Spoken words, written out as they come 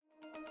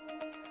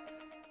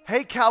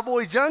Hey,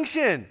 Cowboy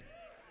Junction.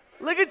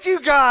 Look at you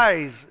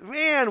guys.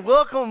 Man,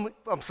 welcome.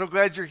 I'm so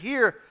glad you're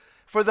here.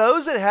 For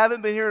those that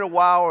haven't been here in a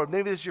while, or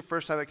maybe this is your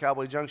first time at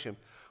Cowboy Junction,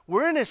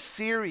 we're in a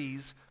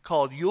series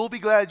called You'll Be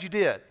Glad You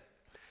Did.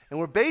 And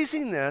we're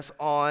basing this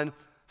on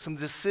some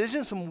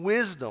decisions, some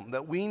wisdom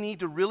that we need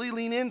to really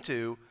lean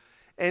into.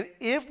 And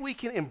if we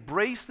can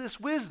embrace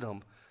this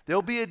wisdom,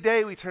 there'll be a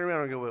day we turn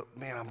around and go, well,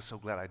 man, I'm so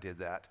glad I did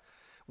that.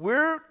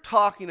 We're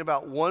talking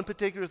about one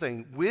particular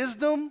thing,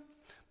 wisdom,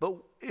 but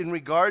in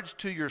regards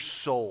to your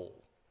soul.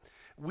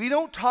 We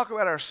don't talk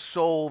about our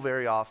soul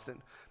very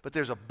often, but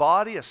there's a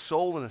body, a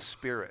soul, and a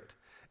spirit.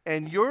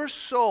 And your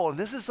soul, and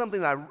this is something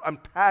that I'm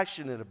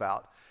passionate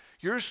about,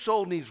 your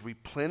soul needs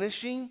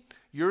replenishing,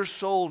 your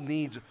soul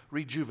needs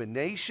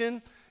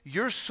rejuvenation,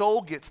 your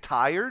soul gets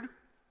tired.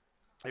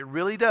 It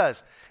really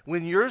does.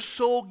 When your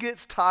soul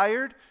gets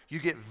tired, you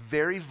get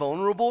very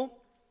vulnerable,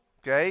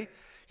 okay?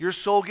 Your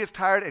soul gets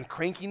tired and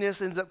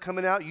crankiness ends up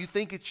coming out. You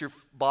think it's your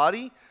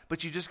body,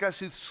 but you just got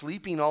through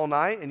sleeping all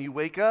night and you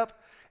wake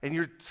up and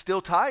you're still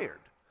tired.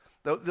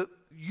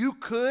 You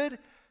could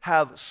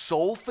have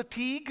soul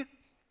fatigue.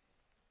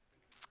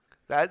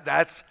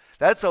 That's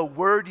a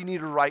word you need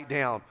to write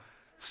down.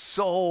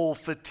 Soul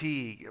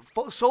fatigue.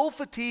 Soul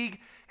fatigue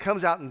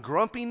comes out in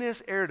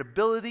grumpiness,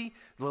 irritability.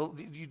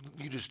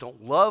 You just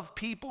don't love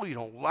people. You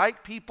don't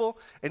like people.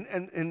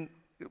 And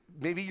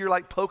maybe you're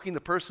like poking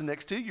the person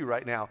next to you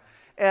right now.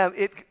 And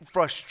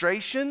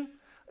frustration,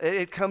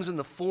 it comes in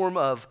the form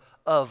of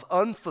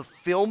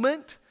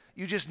unfulfillment.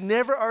 You just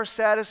never are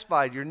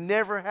satisfied. You're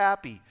never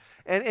happy.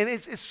 And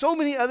it's so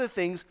many other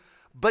things,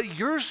 but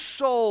your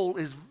soul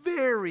is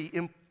very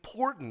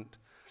important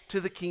to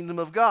the kingdom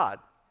of God.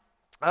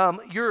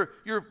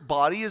 Your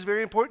body is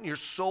very important. Your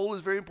soul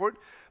is very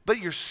important.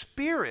 But your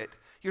spirit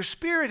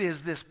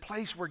is this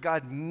place where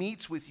God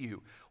meets with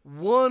you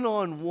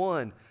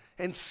one-on-one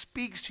and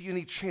speaks to you, and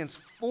he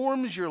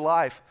transforms your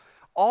life.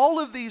 All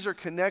of these are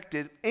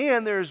connected,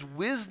 and there's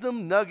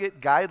wisdom nugget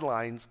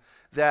guidelines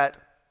that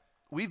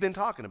we've been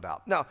talking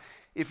about. Now,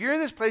 if you're in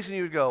this place and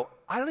you would go,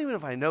 I don't even know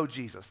if I know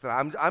Jesus,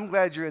 then I'm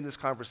glad you're in this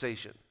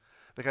conversation.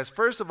 Because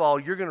first of all,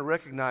 you're going to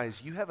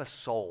recognize you have a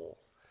soul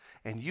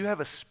and you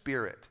have a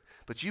spirit,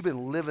 but you've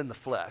been living the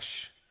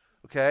flesh,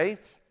 okay?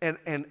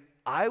 And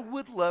I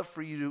would love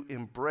for you to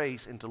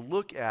embrace and to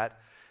look at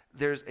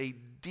there's a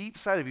deep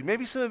side of you.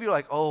 Maybe some of you are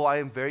like, oh, I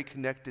am very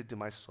connected to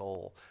my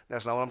soul.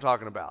 That's not what I'm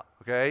talking about,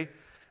 okay?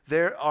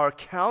 There are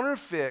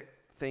counterfeit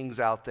things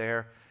out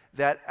there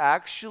that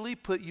actually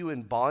put you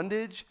in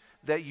bondage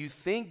that you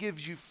think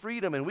gives you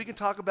freedom. And we can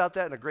talk about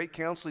that in a great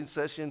counseling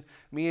session,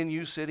 me and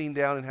you sitting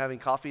down and having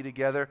coffee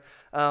together.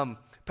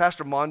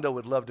 Pastor Mondo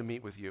would love to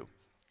meet with you.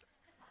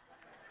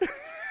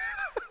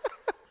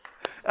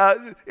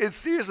 In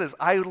seriousness,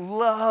 I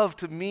love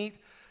to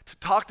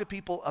talk to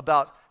people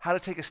about how to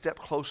take a step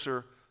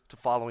closer to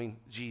following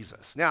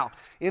Jesus. Now,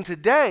 in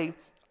today,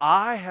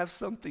 I have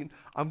something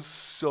I'm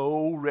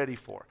so ready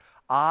for.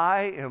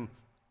 I'm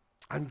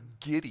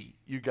giddy,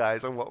 you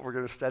guys, on what we're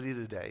going to study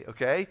today,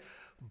 okay?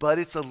 But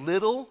it's a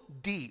little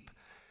deep,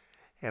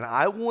 and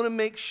I want to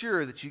make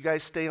sure that you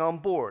guys stay on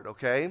board,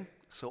 okay?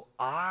 So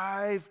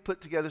I've put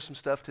together some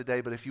stuff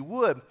today, but if you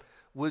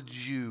would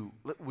you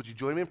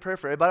join me in prayer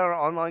for everybody on our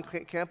online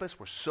campus?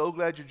 We're so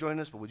glad you're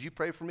joining us, but would you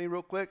pray for me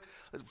real quick?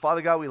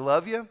 Father God, we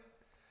love you.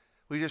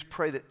 We just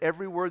pray that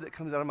every word that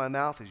comes out of my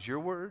mouth is your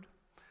word,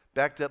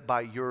 backed up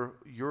by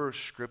your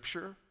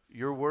scripture,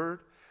 your word.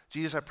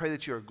 Jesus, I pray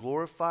that you are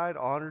glorified,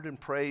 honored, and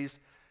praised.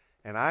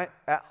 And I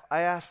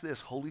ask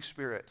this, Holy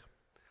Spirit,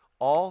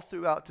 all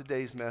throughout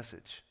today's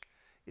message,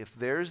 if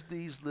there's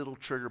these little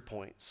trigger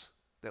points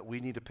that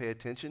we need to pay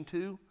attention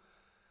to,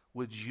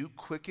 would you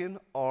quicken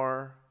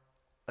our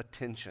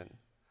attention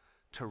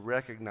to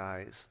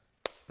recognize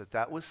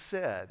that was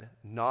said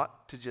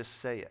not to just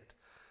say it,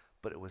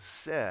 but it was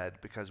said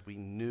because we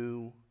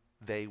knew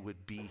they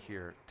would be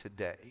here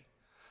today.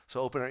 So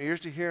open our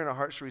ears to hear and our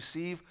hearts to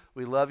receive.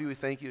 We love you. We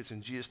thank you. It's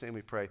in Jesus' name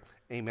we pray.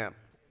 Amen.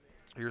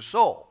 Your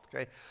soul,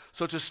 okay?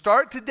 So to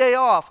start today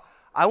off,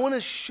 I want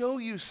to show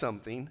you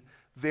something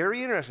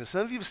very interesting.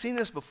 Some of you have seen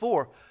this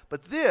before,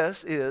 but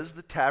this is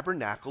the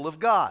tabernacle of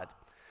God.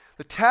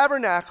 The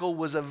tabernacle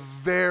was a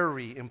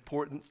very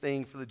important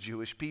thing for the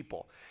Jewish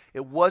people.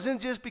 It wasn't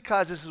just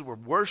because this is where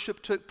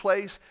worship took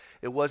place.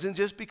 It wasn't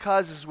just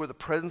because this is where the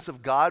presence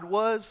of God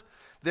was.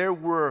 There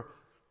were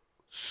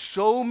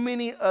so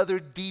many other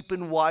deep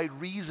and wide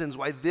reasons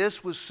why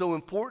this was so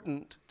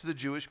important to the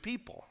Jewish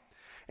people.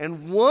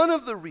 And one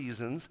of the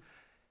reasons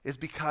is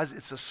because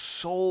it's a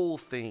soul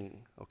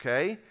thing,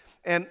 okay?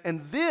 And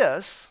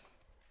this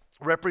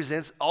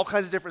represents all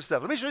kinds of different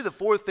stuff. Let me show you the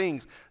 4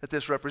 things that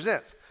this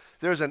represents.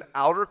 There's an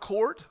outer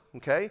court,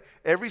 okay?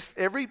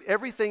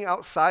 Everything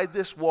outside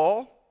this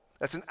wall,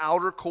 that's an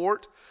outer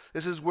court.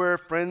 This is where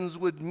friends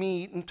would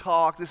meet and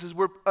talk. This is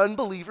where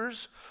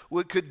unbelievers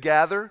could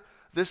gather.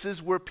 This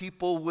is where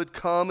people would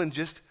come and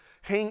just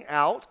hang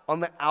out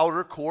on the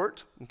outer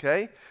court,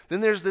 okay?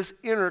 Then there's this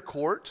inner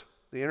court.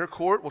 The inner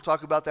court, we'll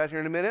talk about that here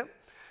in a minute.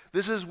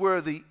 This is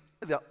where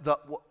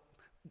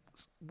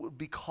would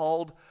be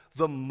called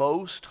the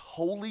most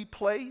holy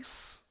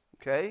place,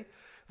 okay?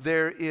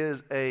 There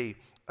is an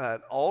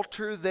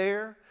altar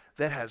there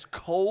that has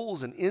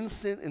coals and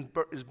incense and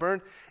is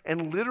burned,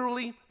 and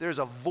literally there's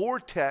a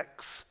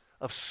vortex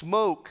of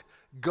smoke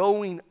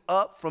going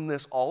up from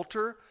this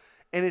altar,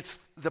 and it's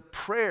the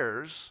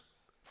prayers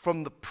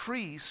from the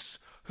priests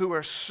who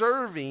are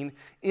serving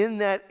in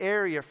that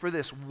area for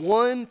this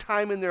one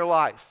time in their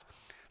life.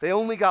 They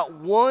only got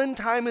one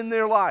time in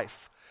their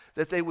life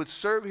that they would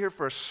serve here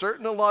for a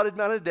certain allotted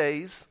amount of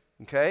days,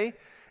 okay?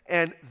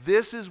 And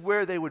this is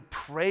where they would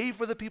pray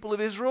for the people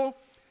of Israel.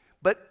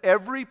 But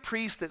every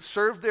priest that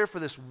served there for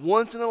this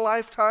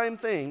once-in-a-lifetime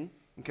thing,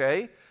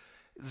 okay,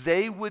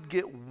 they would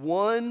get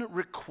one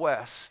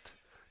request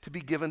to be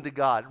given to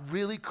God.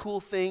 Really cool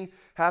thing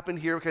happened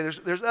here. Okay,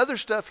 there's other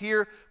stuff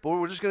here, but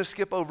we're just going to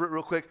skip over it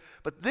real quick.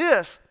 But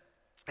this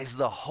is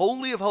the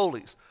Holy of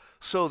Holies.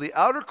 So the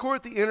outer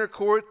court, the inner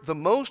court, the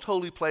most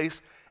holy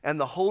place, and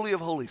the Holy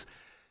of Holies.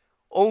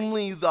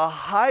 Only the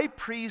high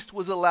priest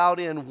was allowed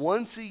in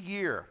once a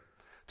year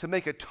to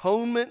make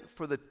atonement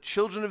for the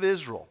children of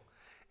Israel.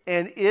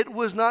 And it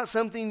was not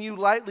something you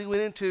lightly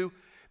went into,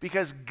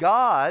 because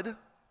God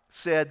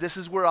said, this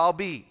is where I'll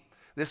be.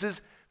 This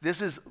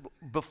is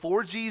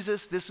before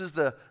Jesus. This is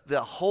the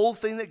whole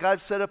thing that God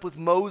set up with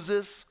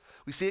Moses.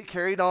 We see it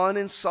carried on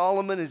in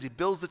Solomon as he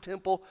builds the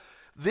temple.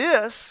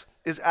 This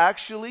is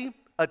actually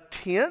a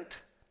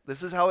tent.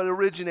 This is how it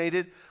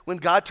originated when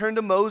God turned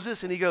to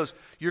Moses and he goes,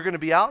 you're going to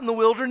be out in the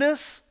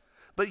wilderness,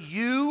 but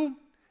you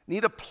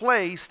need a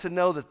place to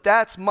know that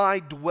that's my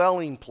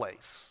dwelling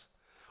place.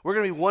 We're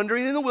going to be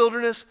wandering in the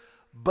wilderness,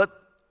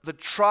 but the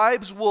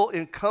tribes will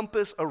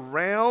encompass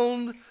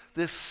around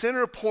this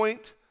center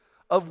point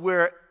of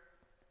where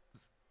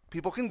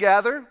people can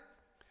gather,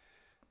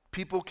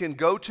 people can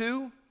go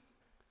to,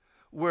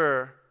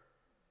 where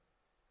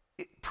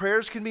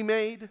prayers can be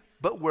made,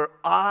 but where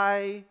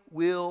I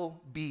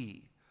will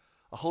be,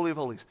 a Holy of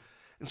Holies.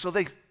 And so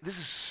this is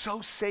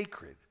so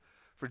sacred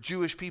for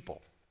Jewish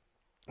people.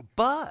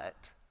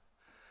 But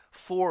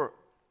for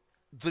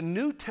the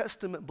New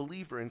Testament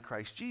believer in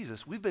Christ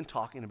Jesus, we've been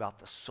talking about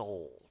the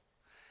soul.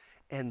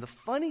 And the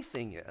funny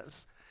thing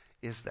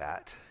is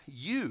that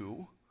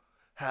you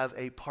have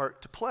a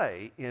part to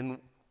play in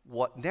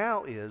what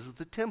now is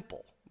the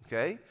temple,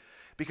 okay?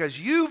 Because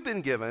you've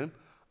been given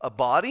a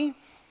body,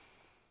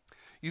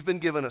 you've been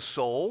given a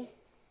soul,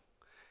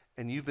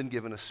 and you've been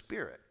given a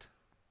spirit.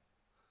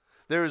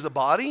 There is a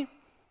body,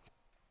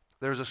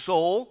 there's a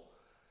soul,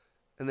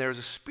 and there's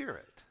a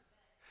spirit.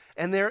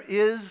 And there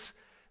is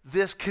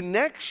this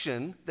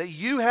connection that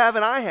you have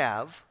and I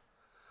have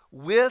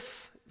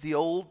with the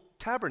old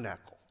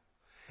tabernacle.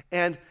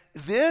 And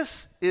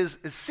this is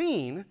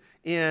seen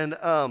in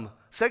 2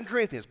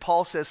 Corinthians.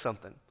 Paul says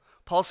something.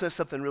 Paul says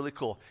something really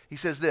cool. He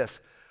says this,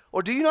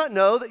 or do you not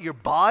know that your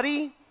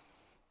body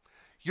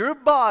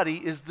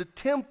is the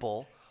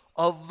temple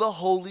of the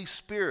Holy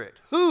Spirit,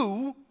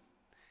 who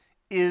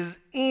is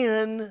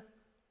in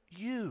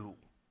you,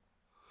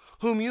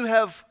 whom you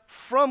have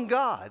from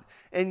God,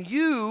 and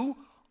you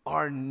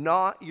are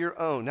not your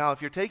own. Now,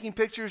 if you're taking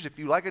pictures, if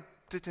you like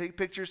to take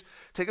pictures,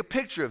 take a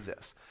picture of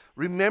this.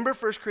 Remember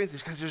 1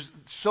 Corinthians, because there's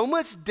so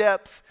much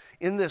depth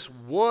in this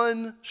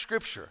one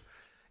scripture.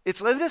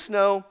 It's letting us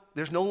know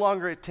there's no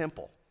longer a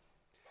temple.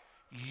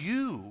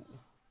 You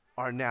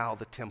are now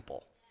the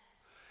temple.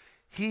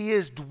 He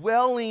is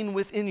dwelling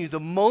within you. The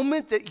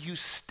moment that you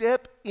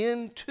step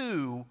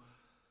into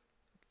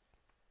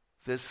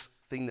this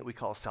thing that we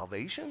call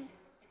salvation,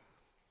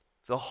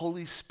 the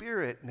Holy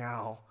Spirit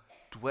now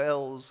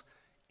dwells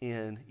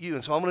in you.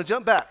 And so I'm going to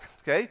jump back,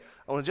 okay?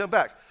 I want to jump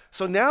back.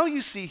 So now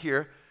you see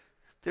here,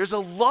 there's a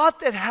lot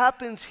that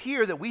happens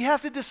here that we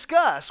have to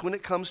discuss when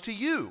it comes to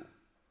you.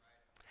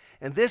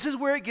 And this is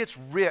where it gets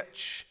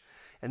rich.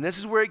 And this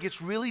is where it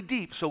gets really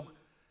deep. So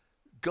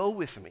go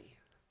with me.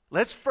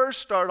 Let's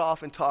first start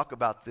off and talk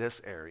about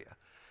this area.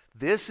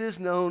 This is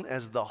known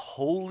as the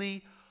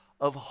Holy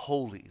of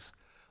Holies.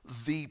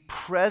 The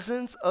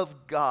presence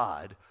of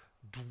God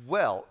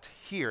dwelt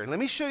here. And let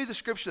me show you the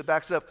scripture that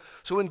backs it up.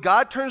 So when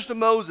God turns to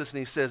Moses and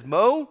he says,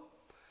 Mo,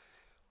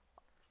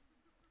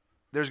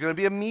 there's going to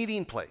be a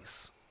meeting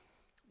place.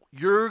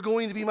 You're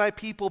going to be my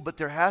people, but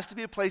there has to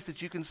be a place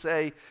that you can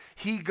say,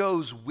 he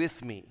goes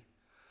with me.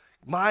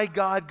 My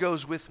God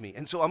goes with me.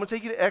 And so I'm going to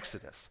take you to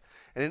Exodus.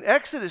 And in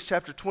Exodus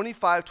chapter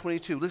 25,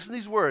 22, listen to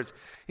these words.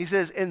 He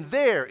says, and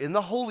there in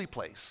the holy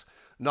place,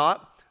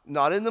 not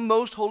in the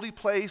most holy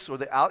place or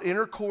the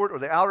inner court or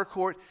the outer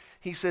court,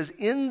 he says,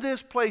 in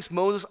this place,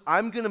 Moses,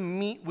 I'm going to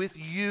meet with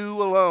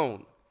you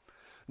alone.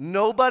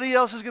 Nobody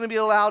else is going to be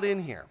allowed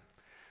in here.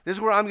 This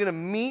is where I'm going to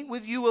meet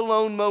with you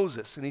alone,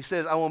 Moses. And he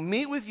says, I will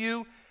meet with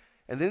you.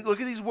 And then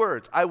look at these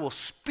words. I will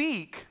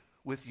speak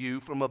with you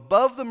from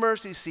above the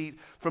mercy seat,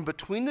 from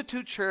between the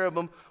two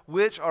cherubim,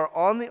 which are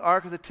on the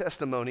ark of the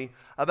testimony,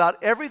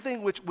 about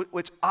everything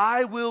which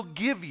I will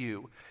give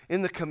you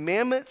in the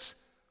commandments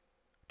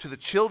to the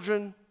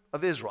children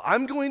of Israel.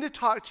 I'm going to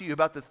talk to you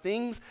about the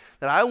things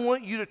that I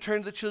want you to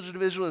turn to the children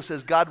of Israel and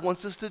says, God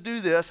wants us to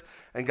do this,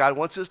 and God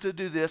wants us to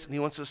do this, and he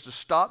wants us to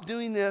stop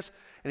doing this,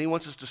 and he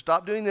wants us to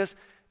stop doing this.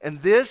 And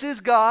this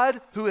is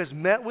God who has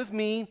met with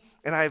me,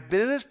 and I have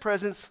been in his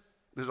presence.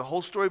 There's a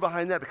whole story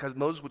behind that because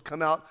Moses would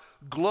come out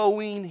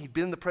glowing. He'd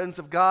been in the presence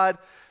of God.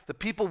 The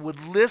people would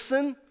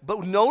listen,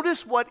 but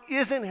notice what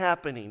isn't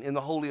happening in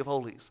the Holy of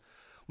Holies.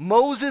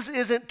 Moses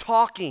isn't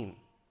talking.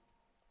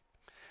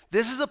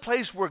 This is a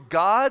place where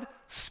God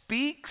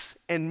speaks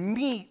and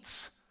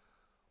meets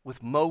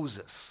with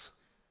Moses.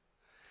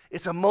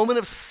 It's a moment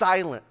of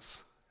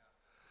silence,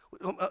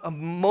 a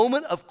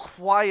moment of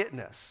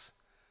quietness.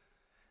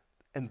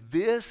 And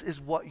this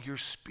is what your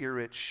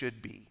spirit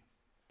should be.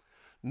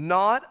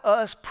 Not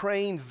us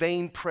praying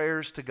vain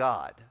prayers to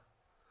God.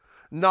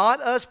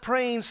 Not us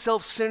praying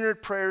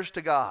self-centered prayers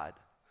to God.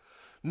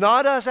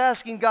 Not us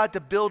asking God to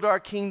build our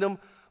kingdom,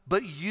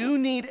 but you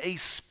need a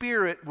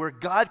spirit where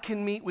God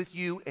can meet with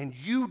you and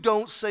you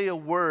don't say a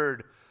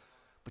word,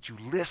 but you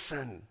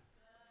listen.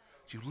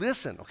 You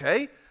listen,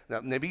 okay? Now,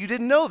 maybe you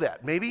didn't know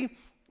that. Maybe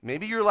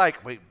you're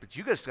like, wait, but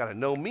you guys got to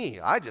know me.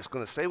 I'm just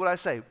going to say what I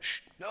say. Shh,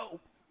 no.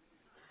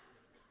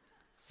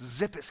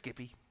 Zip it,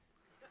 Skippy.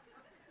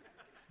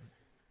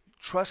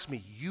 Trust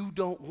me, you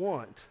don't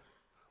want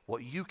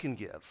what you can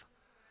give.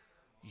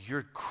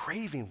 You're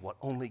craving what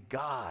only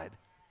God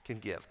can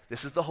give.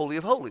 This is the Holy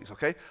of Holies,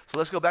 okay? So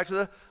let's go back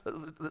to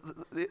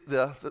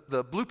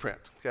the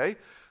blueprint, okay?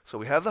 So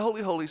we have the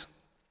Holy of Holies,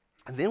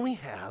 and then we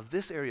have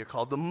this area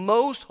called the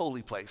Most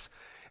Holy Place.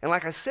 And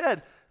like I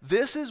said,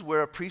 this is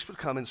where a priest would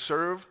come and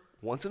serve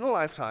once in a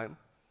lifetime,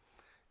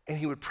 and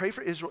he would pray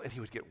for Israel, and he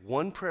would get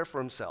one prayer for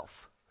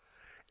himself.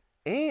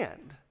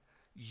 And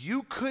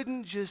you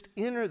couldn't just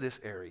enter this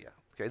area,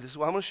 okay? This is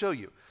what I'm going to show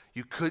you.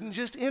 You couldn't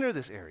just enter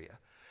this area.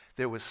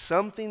 There was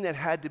something that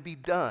had to be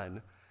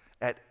done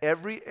at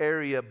every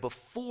area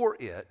before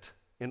it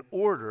in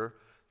order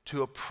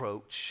to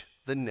approach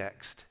the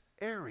next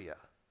area.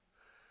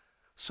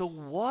 So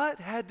what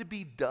had to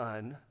be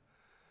done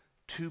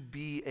to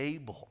be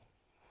able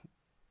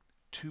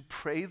to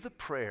pray the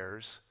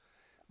prayers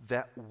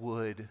that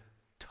would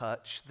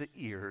touch the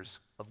ears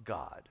of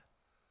God?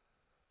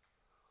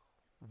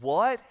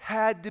 What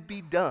had to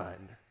be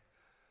done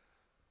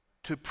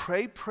to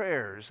pray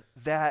prayers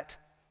that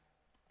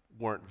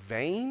weren't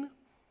vain,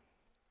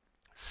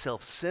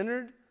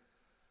 self-centered,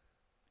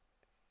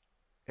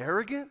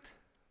 arrogant?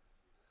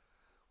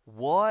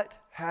 What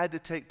had to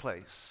take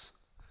place?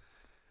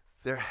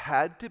 There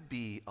had to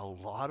be a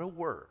lot of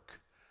work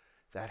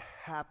that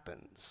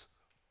happens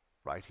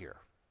right here.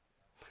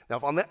 Now,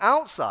 if on the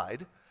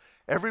outside,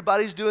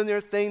 everybody's doing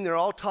their thing, they're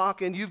all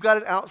talking, you've got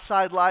an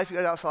outside life, you've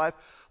got an outside life,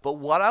 but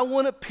what I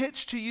want to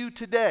pitch to you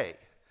today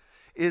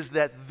is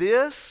that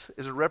this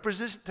is a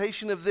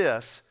representation of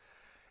this.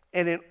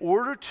 And in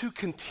order to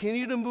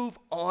continue to move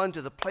on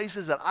to the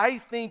places that I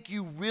think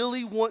you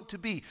really want to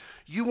be,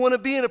 you want to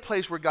be in a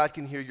place where God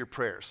can hear your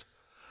prayers.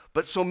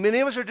 But so many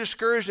of us are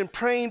discouraged in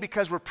praying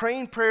because we're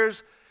praying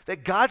prayers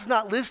that God's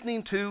not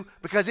listening to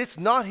because it's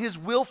not his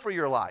will for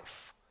your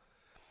life.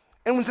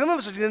 And when some of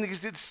us are going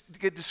to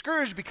get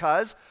discouraged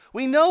because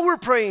we know we're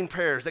praying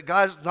prayers that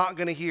God's not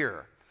going to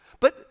hear.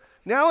 But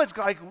now it's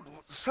like,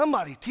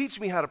 somebody teach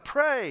me how to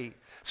pray.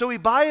 So we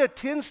buy a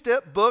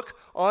 10-step book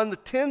on the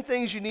 10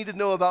 things you need to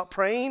know about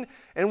praying,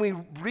 and we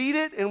read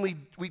it, and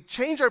we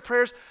change our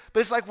prayers, but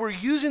it's like we're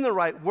using the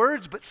right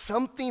words, but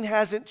something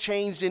hasn't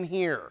changed in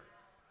here.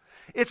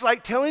 It's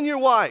like telling your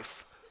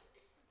wife,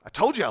 I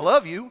told you I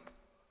love you.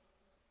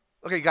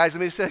 Okay, guys,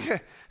 let me say,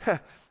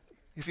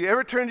 if you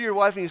ever turn to your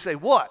wife and you say,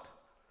 what?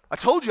 I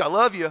told you I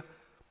love you.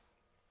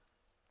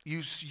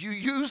 You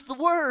used the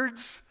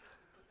words,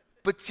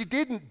 but you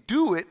didn't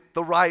do it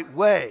the right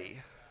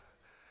way.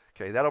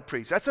 Okay, that'll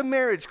preach. That's a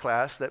marriage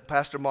class that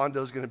Pastor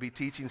Mondo is going to be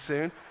teaching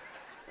soon.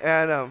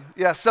 And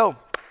so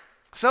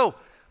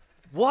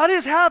what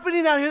is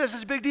happening out here that's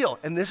such a big deal?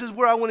 And this is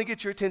where I want to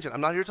get your attention.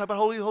 I'm not here to talk about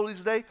Holy Holies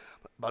today.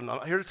 I'm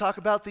not here to talk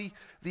about the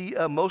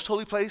most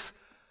holy place.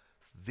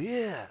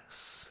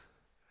 This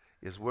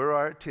is where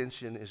our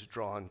attention is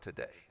drawn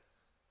today.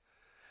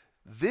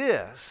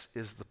 This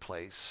is the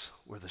place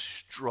where the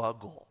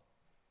struggle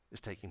is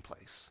taking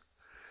place.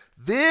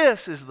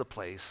 This is the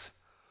place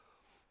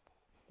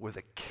where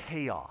the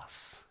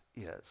chaos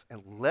is.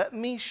 And let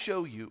me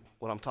show you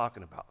what I'm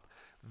talking about.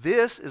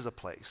 This is a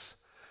place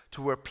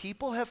to where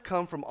people have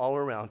come from all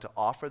around to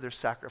offer their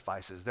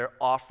sacrifices, their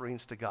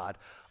offerings to God,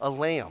 a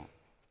lamb.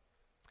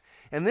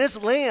 And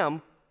this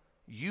lamb,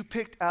 you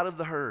picked out of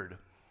the herd.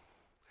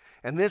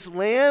 And this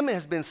lamb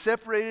has been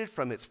separated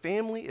from its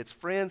family, its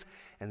friends,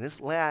 and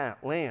this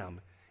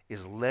lamb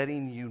is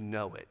letting you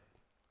know it.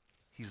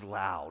 He's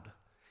loud.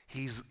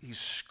 He's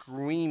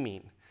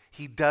screaming.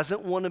 He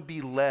doesn't want to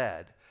be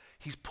led.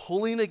 He's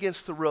pulling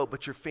against the rope,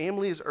 but your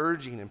family is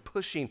urging and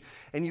pushing,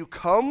 and you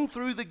come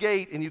through the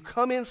gate, and you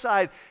come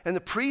inside, and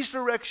the priest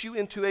directs you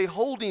into a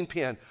holding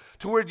pen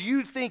to where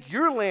you think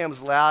your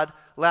lamb's loud.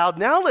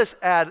 Now let's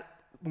add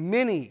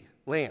many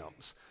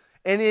lambs.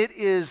 And it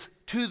is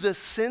to the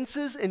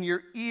senses and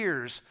your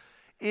ears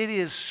it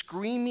is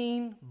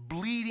screaming,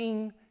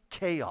 bleeding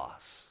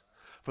chaos.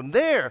 From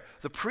there,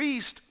 the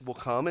priest will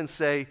come and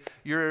say,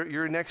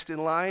 you're next in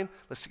line,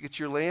 let's get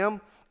your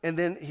lamb. And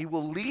then he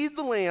will lead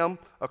the lamb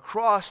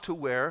across to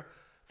where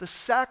the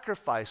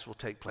sacrifice will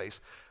take place,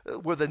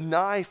 where the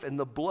knife and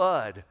the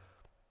blood,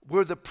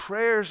 where the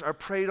prayers are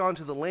prayed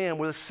onto the lamb,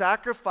 where the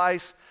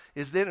sacrifice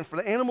is then. And for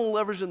the animal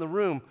lovers in the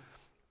room,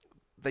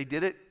 they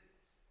did it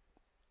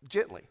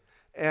gently.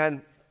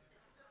 And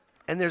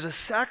there's a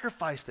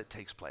sacrifice that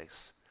takes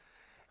place.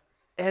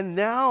 And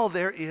now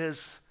there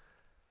is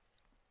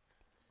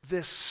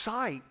this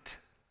sight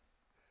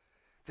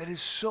that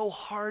is so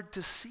hard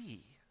to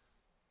see.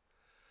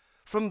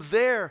 From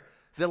there,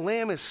 the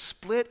lamb is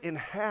split in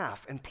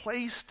half and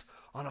placed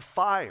on a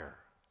fire.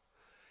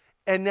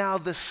 And now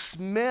the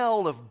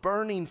smell of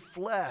burning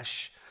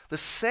flesh, the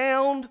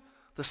sound,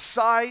 the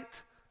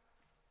sight,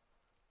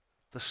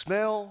 the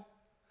smell,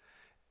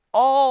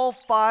 all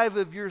 5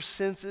 of your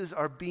senses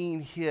are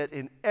being hit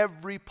in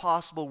every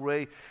possible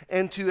way.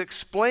 And to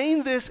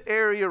explain this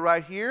area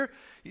right here,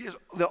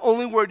 the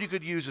only word you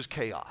could use is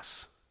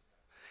chaos.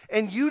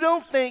 And you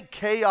don't think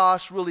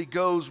chaos really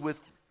goes with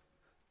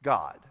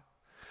God.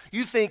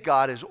 You think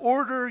God is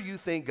order, you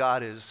think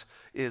God is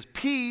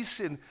peace,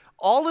 and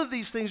all of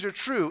these things are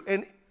true.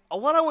 And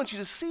what I want you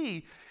to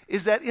see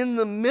is that in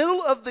the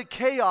middle of the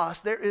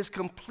chaos, there is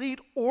complete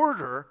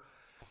order,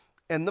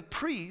 and the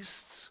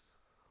priests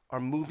are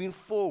moving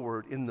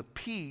forward in the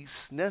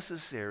peace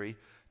necessary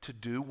to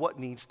do what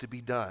needs to be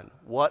done.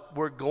 What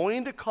we're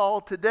going to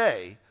call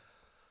today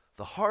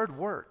the hard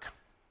work.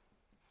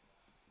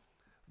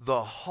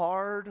 The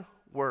hard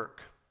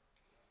work.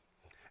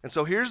 And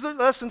so here's the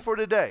lesson for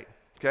today.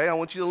 Okay, I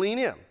want you to lean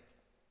in.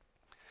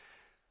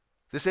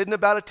 This isn't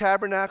about a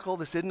tabernacle.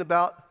 This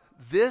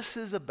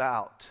is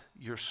about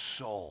your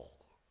soul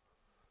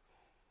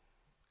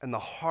and the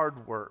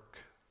hard work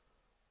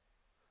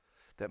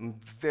that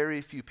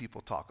very few people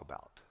talk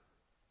about.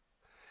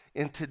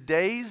 In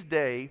today's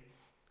day,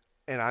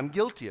 and I'm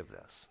guilty of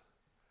this,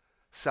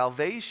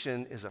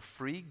 salvation is a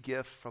free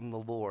gift from the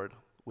Lord,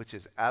 which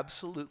is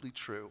absolutely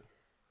true.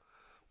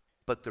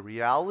 But the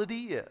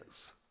reality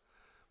is,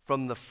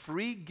 from the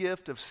free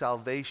gift of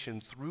salvation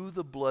through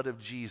the blood of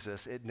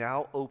Jesus, it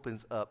now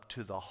opens up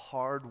to the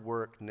hard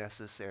work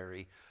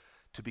necessary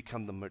to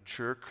become the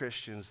mature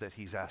Christians that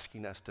he's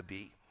asking us to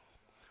be,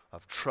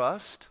 of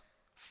trust,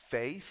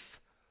 faith,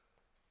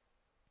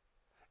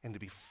 and to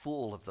be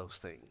full of those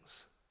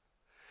things.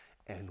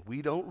 And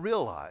we don't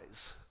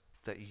realize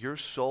that your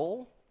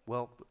soul,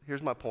 well,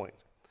 here's my point.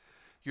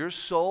 Your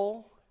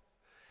soul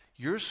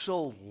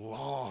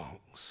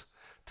longs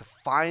to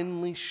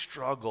finally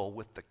struggle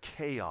with the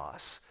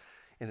chaos.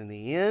 And in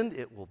the end,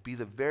 it will be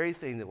the very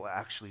thing that will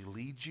actually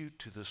lead you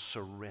to the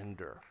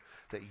surrender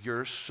that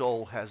your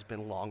soul has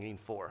been longing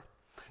for.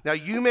 Now,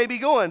 you may be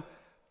going,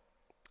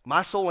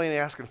 my soul ain't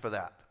asking for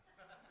that.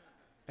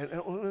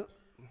 And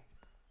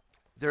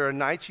there are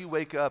nights you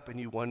wake up and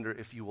you wonder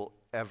if you will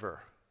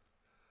ever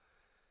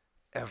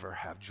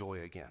have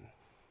joy again.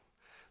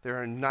 There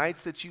are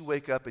nights that you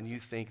wake up and you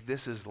think,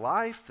 this is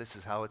life, this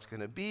is how it's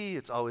going to be,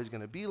 it's always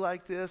going to be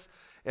like this,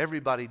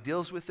 everybody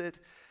deals with it,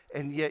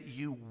 and yet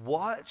you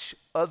watch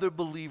other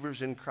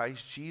believers in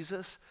Christ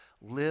Jesus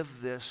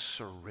live this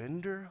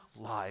surrender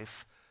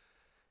life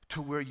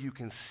to where you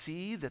can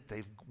see that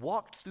they've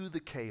walked through the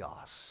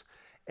chaos,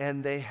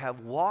 and they have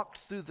walked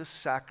through the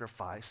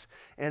sacrifice,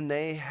 and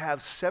they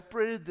have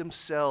separated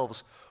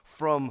themselves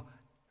from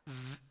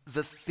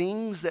the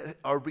things that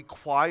are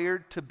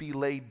required to be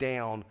laid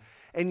down.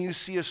 And you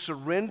see a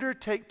surrender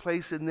take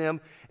place in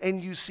them,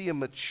 and you see a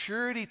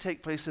maturity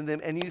take place in them,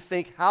 and you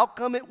think, how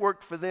come it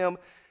worked for them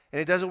and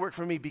it doesn't work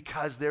for me?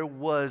 Because there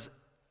was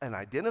an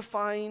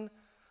identifying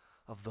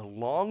of the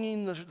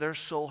longing their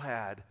soul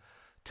had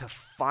to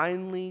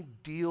finally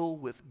deal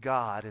with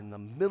God in the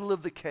middle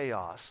of the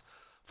chaos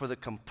for the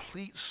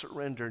complete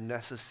surrender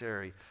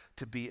necessary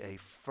to be a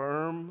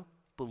firm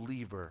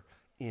believer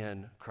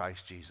in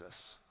Christ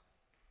Jesus.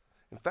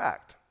 In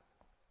fact,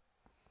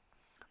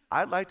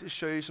 I'd like to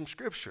show you some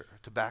scripture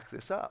to back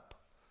this up.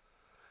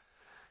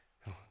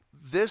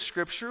 This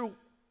scripture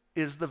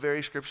is the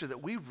very scripture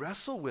that we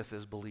wrestle with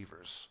as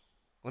believers.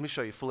 Let me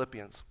show you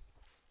Philippians.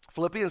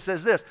 Philippians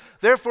says this,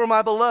 therefore,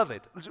 my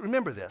beloved,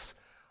 remember this,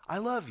 I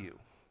love you,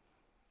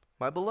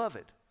 my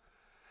beloved,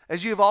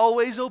 as you have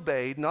always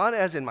obeyed, not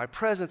as in my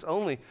presence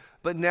only,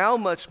 but now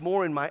much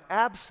more in my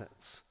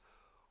absence.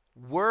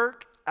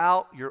 Work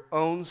out your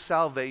own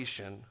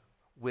salvation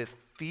with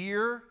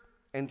fear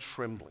and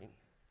trembling.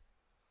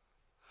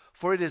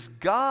 For it is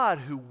God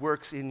who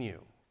works in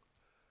you.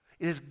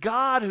 It is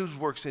God who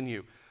works in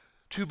you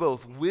to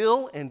both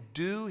will and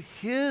do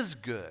his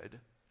good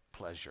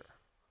pleasure.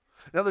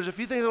 Now, there's a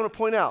few things I want to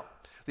point out.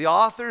 The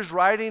author's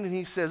writing, and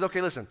he says,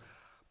 okay, listen,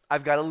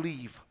 I've got to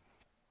leave.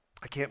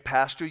 I can't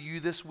pastor you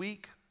this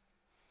week.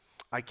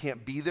 I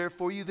can't be there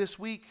for you this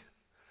week.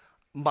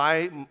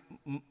 My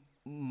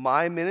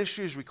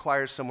ministry is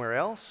required somewhere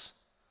else.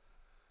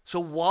 So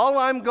while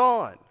I'm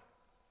gone,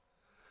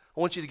 I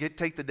want you to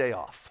take the day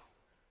off.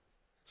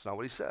 That's not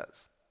what he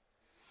says.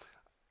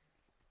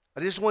 I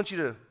just want you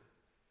to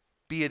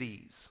be at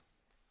ease.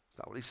 That's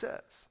not what he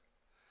says.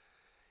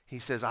 He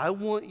says, I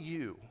want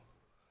you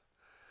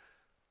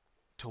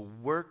to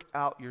work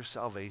out your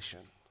salvation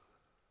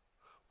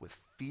with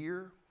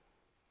fear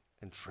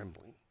and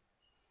trembling.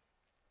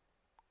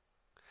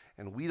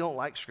 And we don't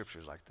like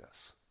scriptures like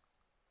this.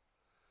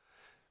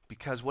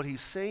 Because what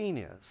he's saying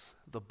is,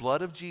 the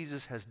blood of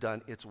Jesus has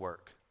done its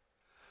work,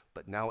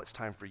 but now it's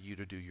time for you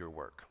to do your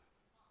work.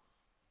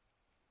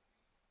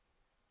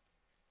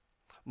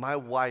 My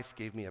wife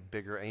gave me a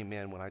bigger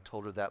amen when I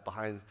told her that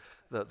behind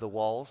the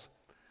walls.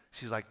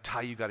 She's like,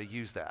 Ty, you got to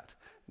use that.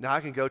 Now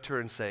I can go to her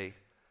and say,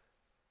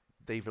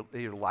 they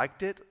either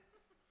liked it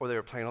or they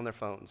were playing on their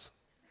phones.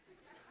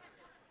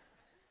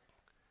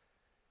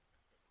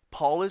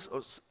 Paul is,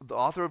 the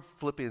author of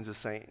Philippians is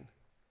saying,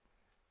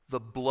 the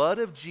blood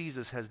of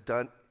Jesus has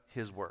done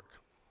his work.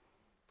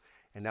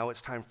 And now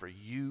it's time for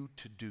you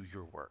to do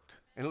your work.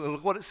 And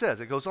look what it says.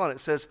 It goes on.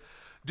 It says,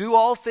 do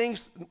all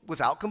things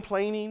without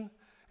complaining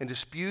and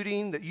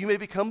disputing, that you may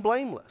become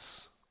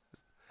blameless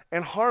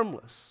and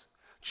harmless,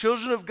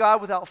 children of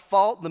God without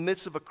fault in the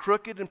midst of a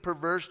crooked and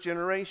perverse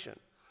generation,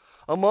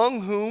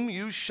 among whom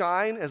you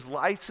shine as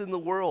lights in the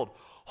world,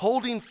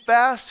 holding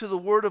fast to the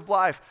word of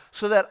life,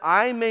 so that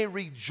I may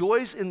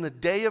rejoice in the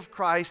day of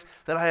Christ,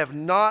 that I have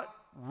not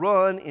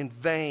run in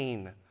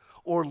vain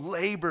or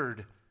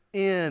labored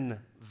in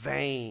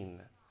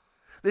vain.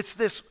 It's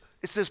this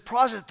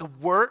process. The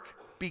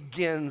work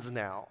begins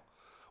now.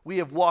 We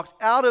have walked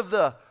out of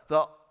the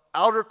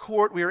outer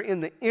court. We are in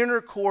the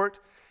inner court,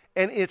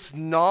 and it's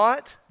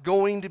not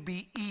going to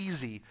be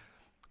easy,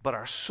 but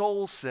our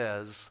soul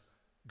says,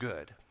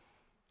 good.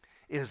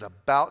 It is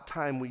about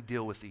time we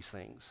deal with these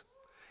things.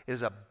 It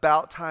is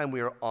about time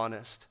we are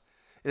honest.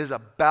 It is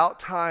about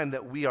time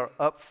that we are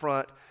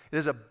upfront. It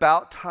is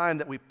about time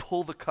that we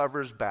pull the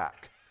covers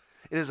back.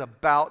 It is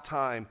about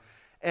time.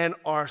 And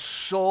our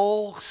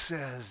soul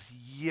says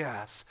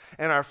yes.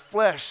 And our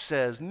flesh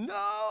says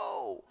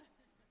no.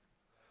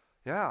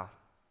 Yeah.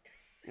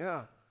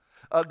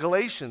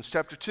 Galatians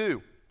chapter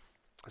 2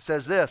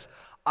 says this,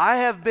 I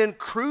have been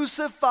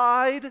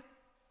crucified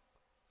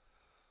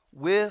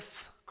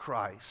with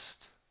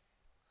Christ.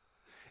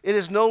 It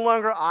is no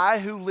longer I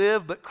who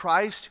live, but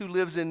Christ who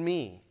lives in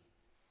me.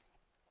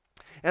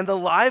 And the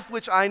life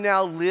which I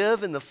now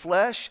live in the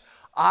flesh,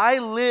 I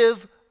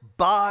live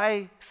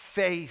by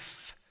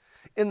faith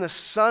in the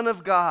Son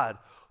of God,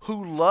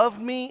 who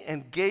loved me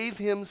and gave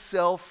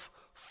himself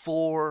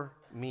for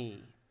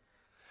me.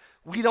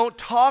 We don't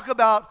talk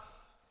about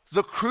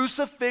the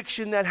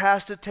crucifixion that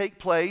has to take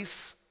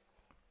place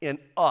in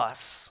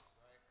us.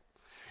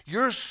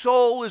 Your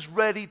soul is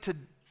ready to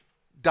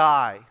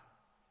die.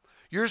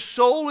 Your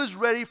soul is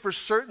ready for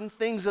certain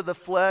things of the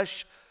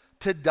flesh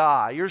to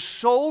die. Your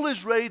soul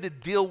is ready to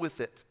deal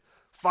with it,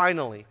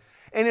 finally.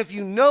 And if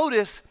you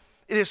notice,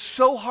 it is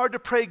so hard to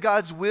pray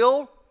God's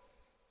will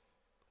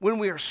when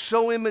we are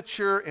so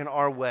immature in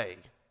our way.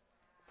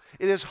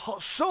 It is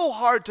so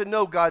hard to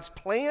know God's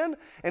plan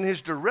and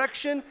his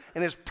direction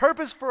and his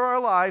purpose for our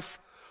life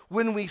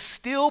when we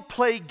still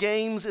play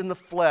games in the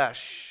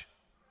flesh.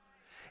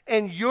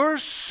 And your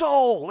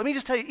soul, let me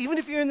just tell you, even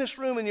if you're in this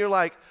room and you're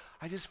like,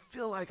 I just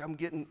feel like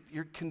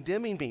you're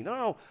condemning me.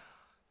 No,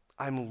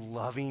 I'm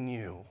loving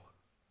you.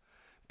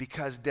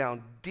 Because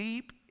down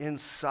deep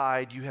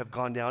inside, you have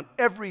gone down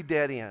every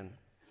dead end.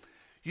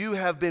 You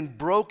have been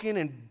broken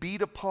and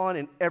beat upon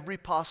in every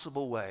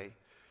possible way.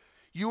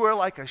 You are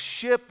like a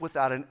ship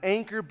without an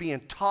anchor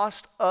being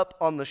tossed up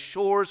on the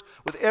shores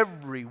with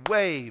every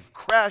wave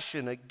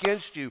crashing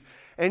against you,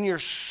 and your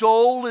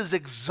soul is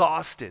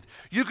exhausted.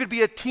 You could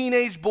be a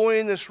teenage boy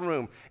in this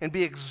room and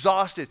be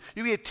exhausted.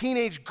 You could be a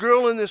teenage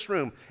girl in this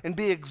room and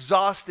be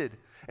exhausted.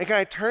 And can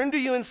I turn to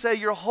you and say,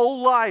 your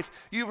whole life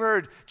you've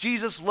heard,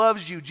 Jesus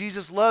loves you,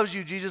 Jesus loves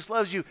you, Jesus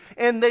loves you,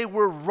 and they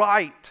were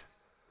right.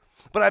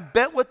 But I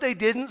bet what they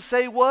didn't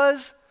say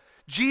was,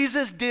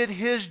 Jesus did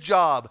his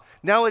job.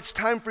 Now it's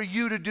time for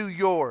you to do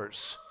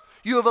yours.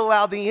 You have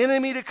allowed the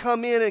enemy to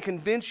come in and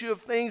convince you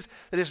of things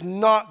that is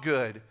not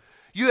good.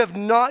 You have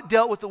not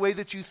dealt with the way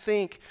that you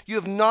think. You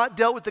have not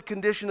dealt with the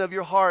condition of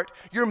your heart.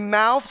 Your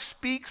mouth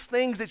speaks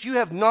things that you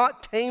have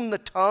not tamed the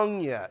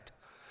tongue yet.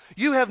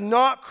 You have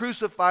not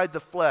crucified the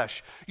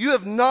flesh. You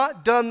have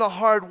not done the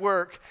hard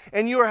work.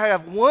 And you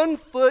have one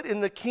foot in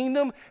the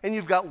kingdom and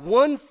you've got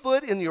one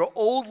foot in your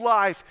old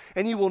life.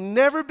 And you will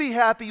never be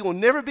happy. You will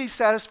never be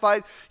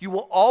satisfied. You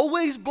will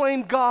always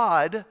blame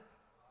God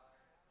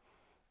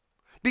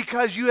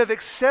because you have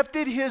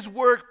accepted his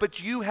work, but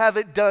you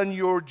haven't done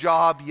your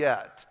job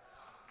yet.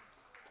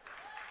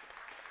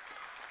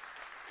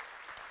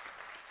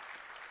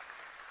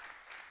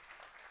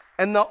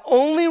 And the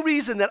only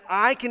reason that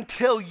I can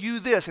tell you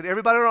this, and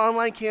everybody on our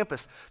online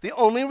campus, the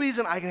only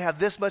reason I can have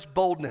this much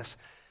boldness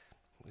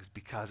is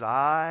because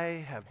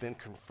I have been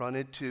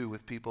confronted too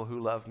with people who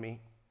love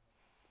me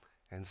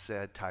and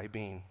said, Ty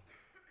Bean,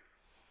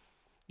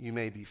 you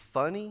may be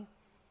funny,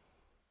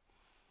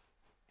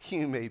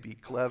 you may be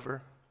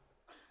clever,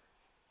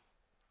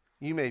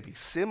 you may be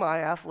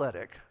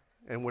semi-athletic,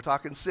 And we're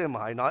talking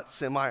semi, not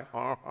semi.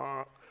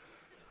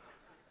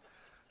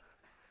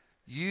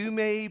 You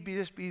may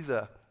just be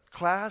the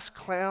class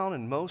clown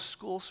in most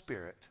school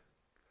spirit,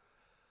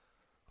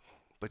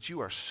 but you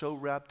are so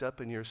wrapped up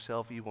in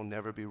yourself, you will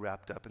never be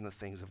wrapped up in the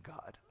things of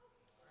God.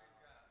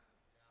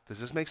 Does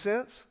this make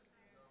sense?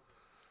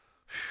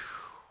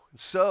 Whew.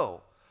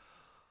 So,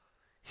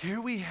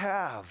 here we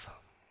have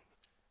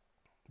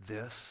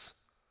this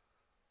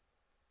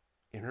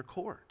inner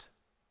court.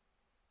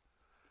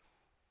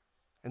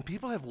 And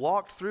people have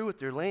walked through with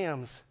their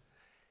lambs,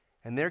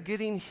 and they're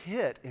getting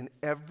hit in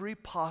every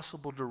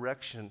possible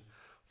direction,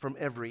 from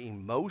every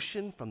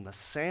emotion, from the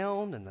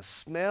sound and the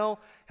smell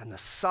and the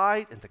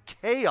sight and the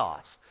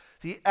chaos,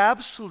 the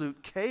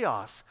absolute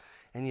chaos.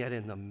 And yet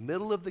in the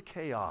middle of the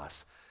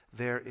chaos,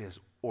 there is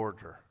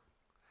order,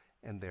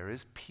 and there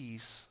is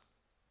peace,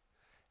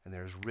 and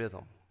there is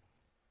rhythm.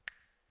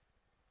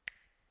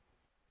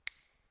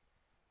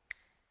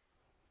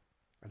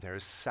 And there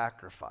is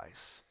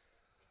sacrifice,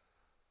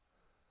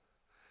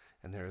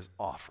 and there is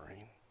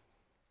offering.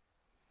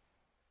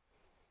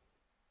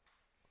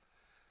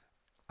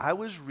 I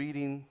was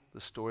reading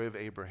the story of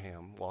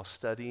Abraham while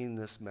studying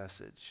this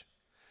message.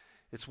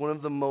 It's one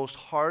of the most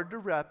hard to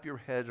wrap your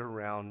head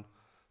around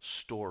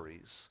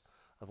stories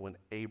of when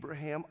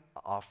Abraham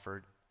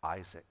offered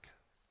Isaac.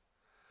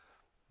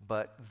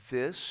 But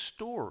this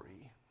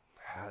story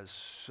has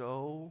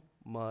so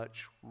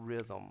much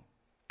rhythm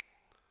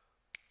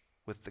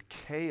with the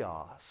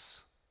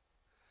chaos,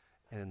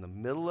 and in the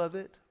middle of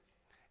it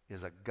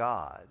is a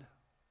God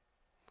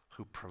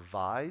who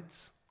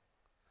provides,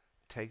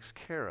 takes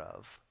care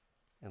of,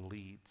 and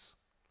leads.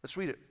 Let's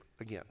read it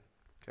again,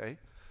 okay?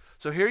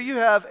 So here you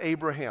have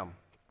Abraham,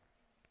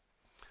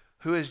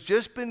 who has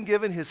just been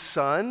given his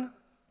son,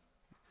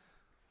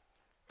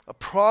 a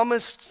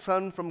promised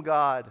son from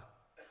God.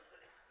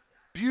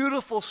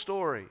 Beautiful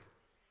story.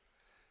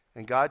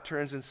 And God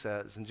turns and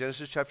says in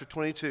Genesis chapter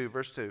 22,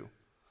 verse 2,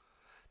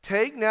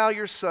 "Take now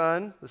your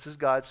son," this is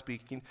God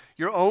speaking,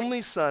 "your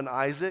only son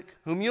Isaac,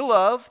 whom you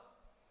love,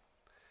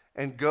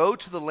 and go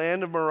to the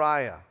land of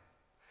Moriah,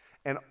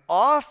 and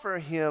offer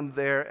him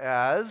there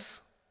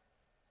as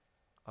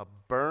a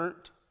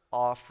burnt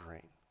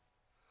offering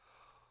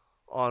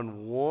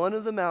on one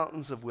of the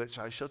mountains of which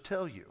I shall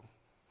tell you."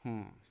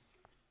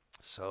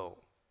 So,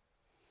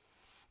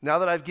 now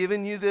that I've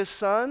given you this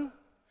son,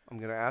 I'm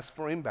going to ask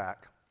for him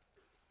back.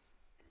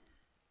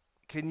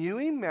 Can you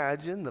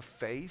imagine the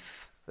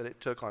faith that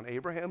it took on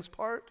Abraham's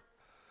part?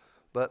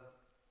 But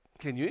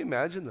can you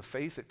imagine the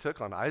faith it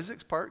took on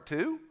Isaac's part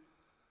too?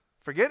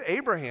 Forget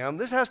Abraham.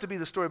 This has to be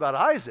the story about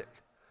Isaac.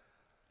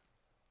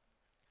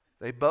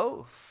 They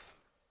both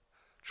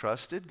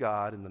trusted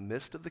God in the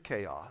midst of the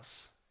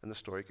chaos. And the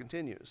story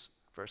continues.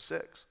 Verse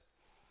 6.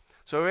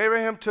 "So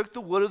Abraham took the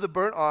wood of the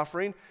burnt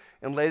offering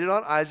and laid it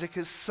on Isaac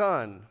his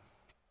son.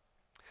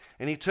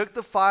 And he took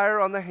the fire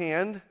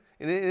in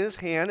his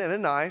hand and a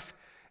knife,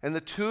 and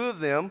the two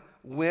of them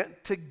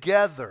went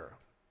together.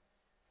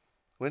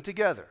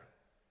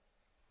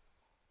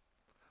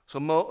 So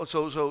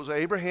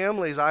Abraham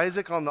lays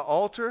Isaac on the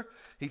altar.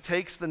 He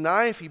takes the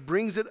knife, he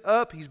brings it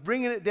up, he's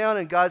bringing it down,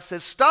 and God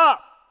says,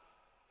 "Stop!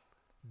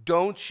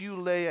 Don't you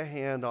lay a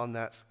hand on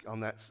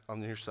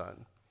your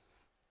son."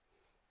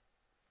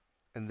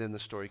 And then the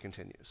story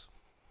continues.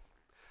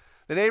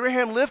 "Then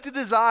Abraham lifted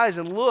his eyes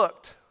and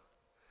looked.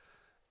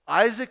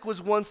 Isaac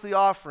was once the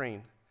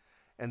offering,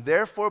 and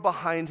therefore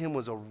behind him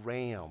was a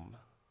ram,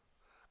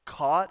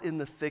 caught in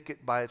the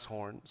thicket by its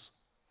horns.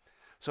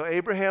 So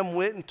Abraham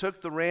went and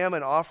took the ram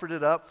and offered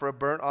it up for a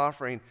burnt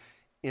offering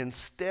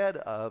instead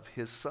of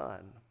his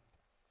son.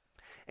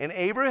 And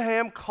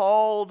Abraham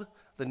called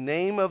the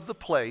name of the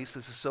place,"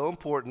 this is so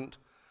important,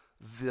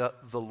 the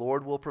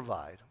Lord will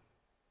provide.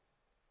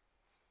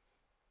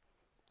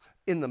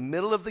 In the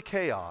middle of the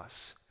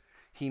chaos,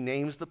 he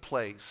names the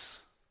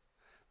place,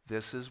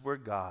 "This is where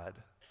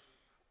God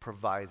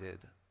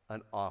provided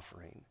an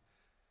offering."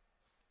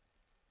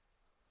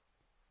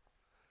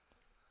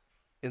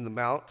 In the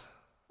mount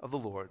of the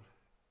Lord,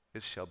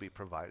 it shall be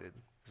provided,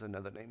 is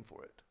another name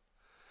for it.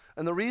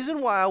 And the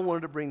reason why I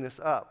wanted to bring this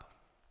up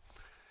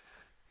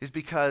is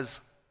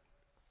because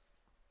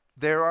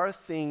there are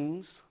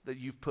things that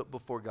you've put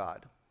before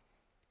God.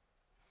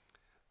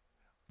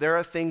 There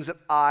are things that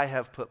I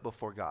have put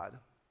before God.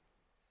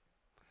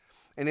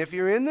 And if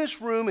you're in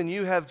this room and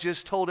you have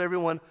just told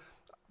everyone,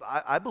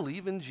 I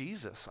believe in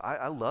Jesus,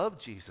 I love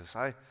Jesus,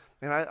 I'm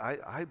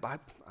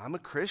a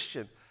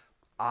Christian,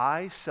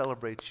 I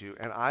celebrate you,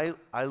 and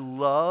I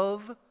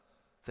love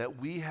that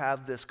we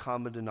have this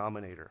common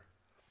denominator.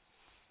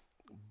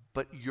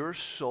 But your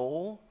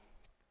soul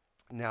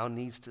now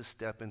needs to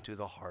step into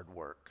the hard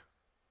work.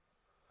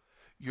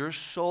 Your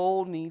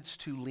soul needs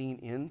to lean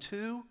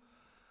into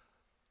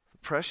the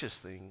precious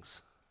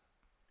things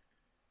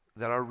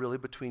that are really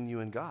between you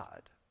and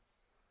God.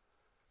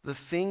 The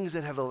things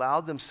that have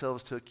allowed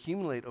themselves to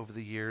accumulate over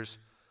the years,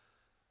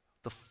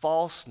 the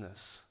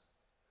falseness,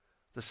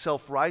 the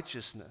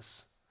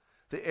self-righteousness,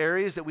 The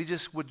areas that we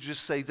would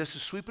just say, this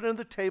is sweep it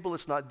under the table,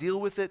 let's not deal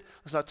with it,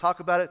 let's not talk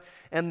about it.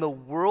 And the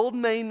world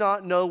may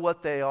not know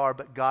what they are,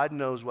 but God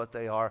knows what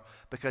they are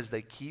because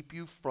they keep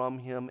you from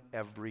him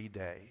every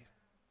day.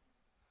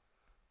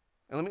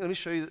 And let me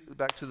show you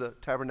back to the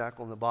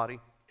tabernacle and the body.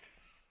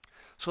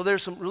 So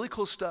there's some really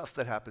cool stuff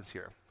that happens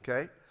here,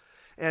 okay?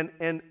 And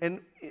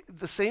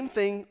the same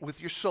thing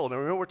with your soul. Now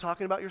remember, we're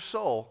talking about your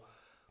soul,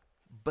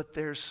 but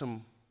there's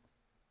some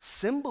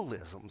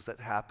symbolisms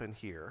that happen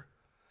here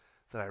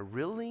that I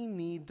really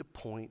need to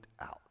point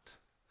out.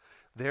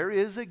 There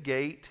is a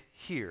gate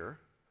here.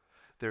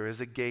 There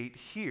is a gate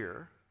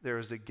here. There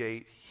is a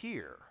gate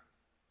here.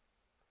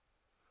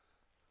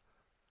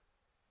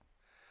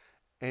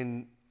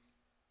 And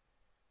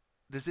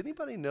does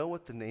anybody know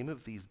what the name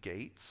of these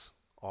gates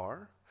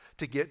are?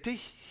 To get to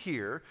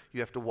here, you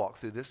have to walk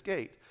through this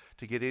gate.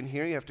 To get in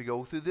here, you have to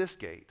go through this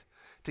gate.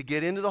 To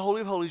get into the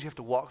Holy of Holies, you have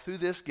to walk through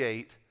this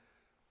gate.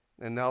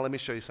 And now let me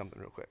show you something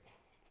real quick.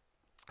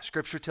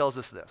 Scripture tells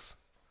us this.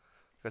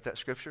 Got that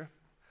scripture?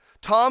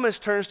 Thomas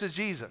turns to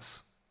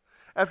Jesus.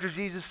 After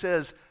Jesus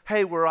says,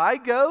 hey, where I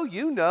go,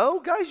 you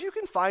know. Guys, you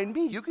can find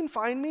me. You can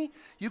find me.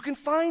 You can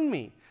find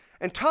me.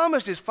 And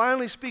Thomas just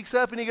finally speaks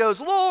up and he goes,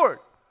 Lord,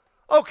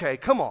 okay,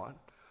 come on.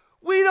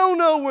 We don't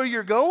know where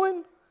you're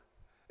going.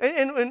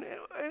 And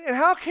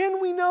how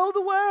can we know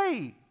the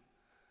way?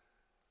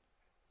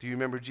 Do you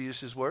remember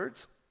Jesus'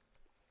 words?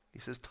 He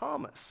says,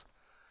 Thomas,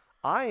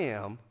 I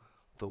am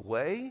the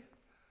way,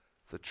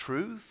 the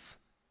truth,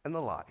 and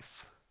the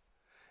life.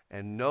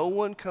 And no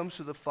one comes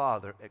to the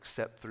Father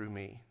except through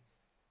me.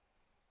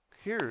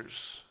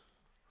 Here's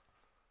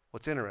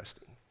what's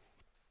interesting.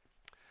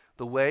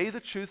 The way, the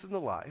truth, and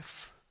the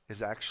life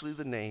is actually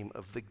the name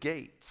of the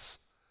gates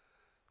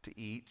to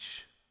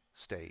each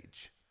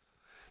stage.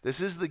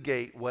 This is the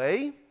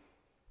gateway,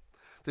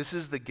 this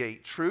is the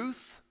gate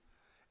truth,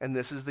 and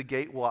this is the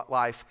gate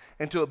life.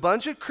 And to a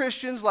bunch of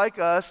Christians like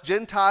us,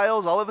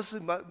 Gentiles, all of us,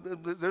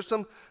 there's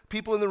some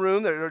people in the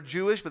room that are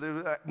Jewish, but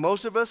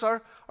most of us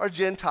are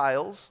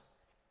Gentiles.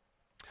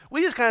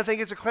 We just kind of think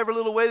it's a clever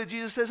little way that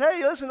Jesus says,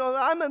 hey, listen,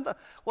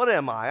 what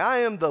am I? I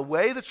am the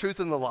way, the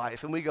truth, and the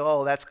life. And we go,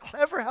 oh, that's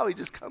clever how he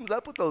just comes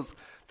up with those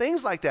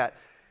things like that.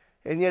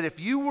 And yet if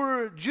you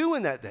were a Jew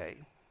in that day,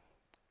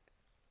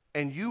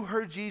 and you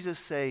heard Jesus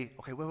say,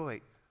 okay,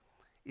 wait.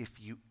 If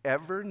you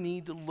ever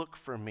need to look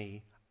for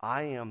me,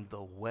 I am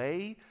the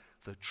way,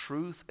 the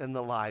truth, and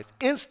the life.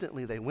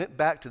 Instantly, they went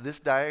back to this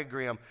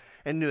diagram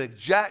and knew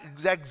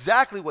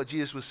exactly what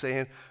Jesus was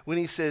saying when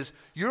he says,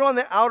 you're on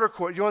the outer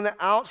court, you're on the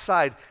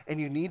outside, and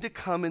you need to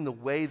come in the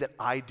way that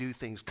I do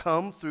things.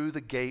 Come through the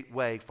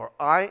gateway, for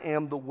I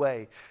am the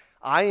way,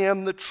 I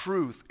am the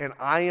truth, and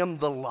I am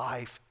the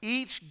life.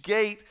 Each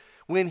gate,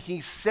 when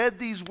he said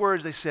these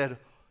words, they said,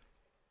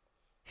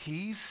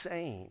 He's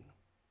saying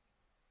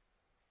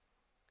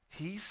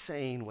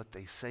what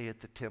they say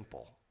at the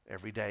temple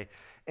every day.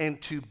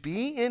 And to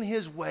be in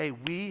his way,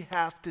 we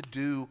have to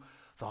do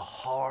the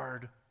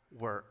hard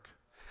work.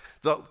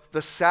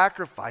 The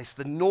sacrifice,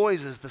 the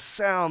noises, the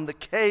sound, the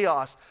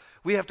chaos.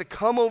 We have to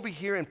come over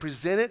here and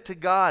present it to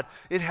God.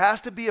 It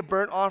has to be a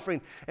burnt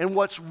offering. And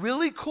what's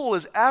really cool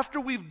is after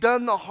we've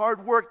done the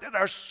hard work that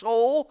our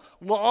soul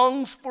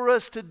longs for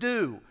us to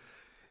do,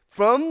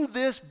 from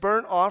this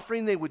burnt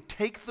offering, they would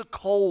take the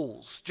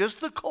coals,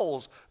 just the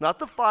coals, not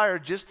the fire,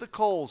 just the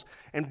coals,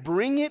 and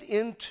bring it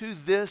into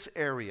this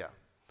area,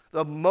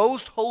 the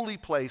most holy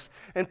place,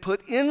 and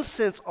put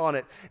incense on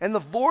it. And the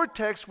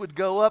vortex would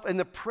go up, and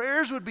the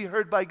prayers would be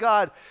heard by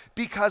God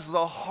because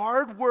the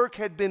hard work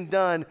had been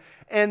done,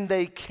 and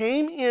they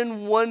came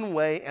in one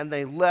way, and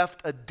they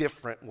left a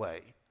different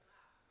way.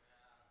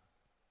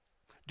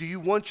 Do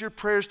you want your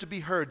prayers to be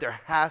heard? There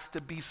has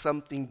to be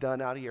something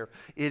done out here.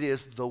 It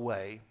is the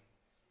way.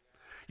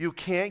 You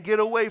can't get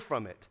away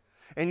from it.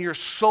 And your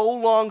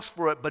soul longs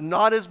for it, but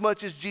not as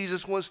much as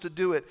Jesus wants to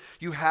do it.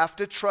 You have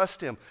to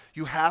trust him.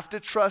 You have to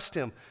trust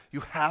him.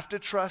 You have to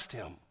trust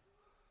him.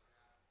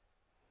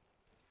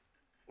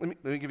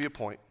 Let me give you a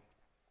point.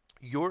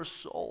 Your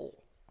soul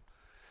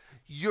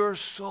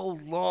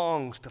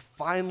longs to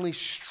finally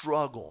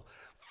struggle,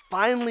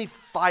 finally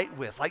fight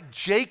with, like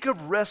Jacob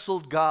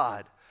wrestled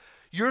God.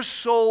 Your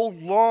soul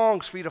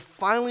longs for you to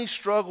finally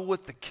struggle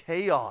with the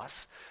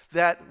chaos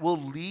that will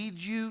lead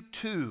you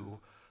to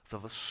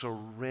the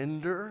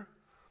surrender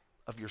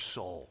of your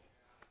soul.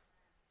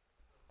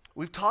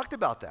 We've talked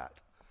about that.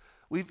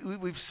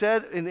 We've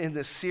said in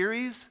this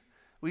series,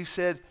 we've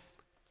said,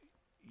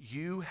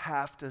 you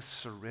have to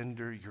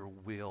surrender your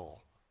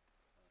will.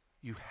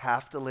 You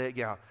have to lay it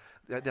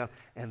down.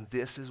 And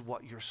this is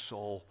what your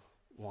soul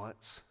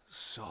wants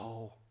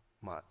so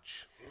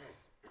much.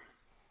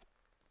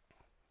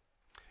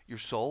 Your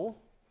soul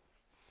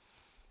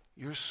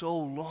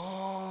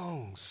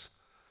longs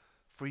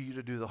for you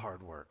to do the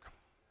hard work.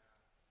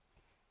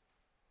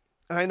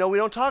 And I know we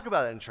don't talk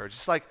about that in church.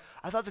 It's like,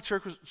 I thought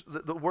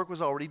the work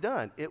was already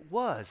done. It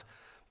was.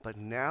 But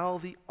now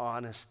the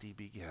honesty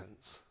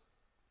begins.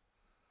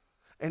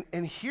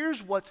 And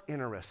here's what's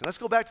interesting. Let's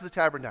go back to the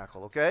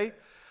tabernacle, okay?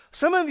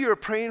 Some of you are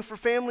praying for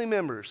family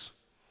members.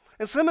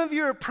 And some of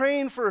you are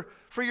praying for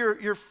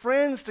your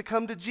friends to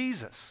come to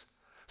Jesus.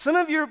 Some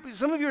of you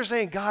are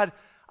saying, God,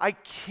 I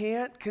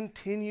can't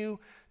continue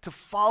to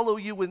follow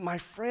you with my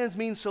friends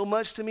mean so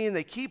much to me and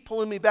they keep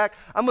pulling me back.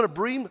 I'm going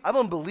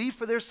to believe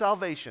for their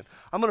salvation.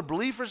 I'm going to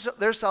believe for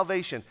their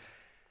salvation.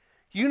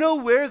 You know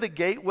where the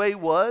gateway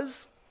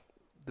was?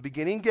 The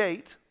beginning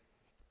gate.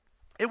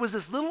 It was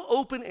this little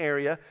open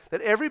area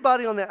that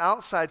everybody on the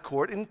outside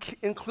court,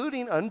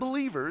 including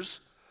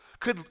unbelievers,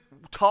 could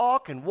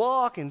talk and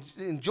walk and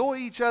enjoy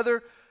each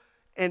other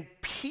and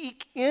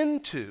peek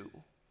into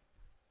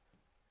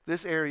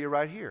this area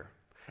right here.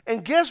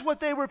 And guess what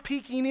they were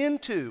peeking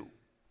into?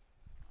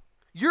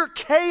 Your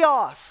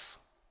chaos.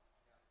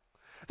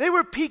 They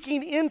were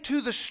peeking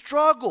into the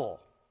struggle.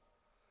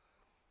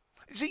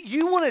 See,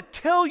 you want to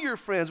tell your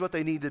friends what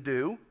they need to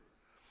do,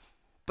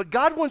 but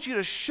God wants you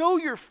to show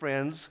your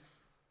friends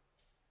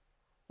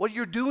what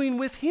you're doing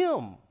with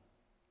Him.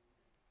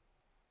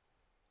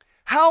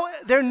 How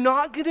they're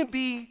not going to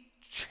be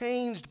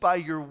changed by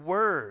your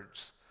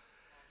words.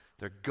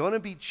 They're going to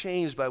be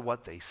changed by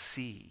what they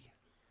see.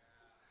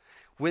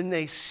 When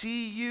they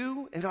see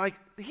you, and they're like,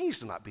 he used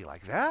to not be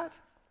like that.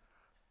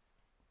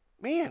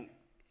 Man,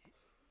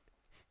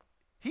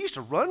 he used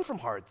to run from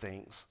hard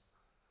things.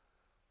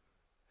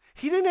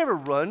 He didn't ever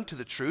run to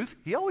the truth.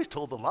 He always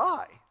told the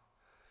lie.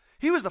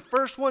 He was the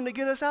first one to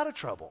get us out of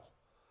trouble.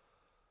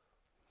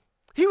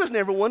 He was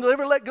never one to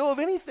ever let go of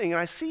anything. And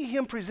I see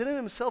him presenting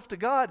himself to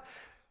God.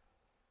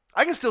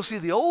 I can still see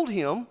the old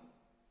him.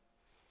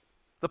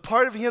 The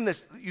part of him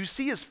that you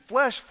see his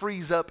flesh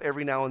freeze up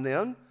every now and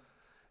then.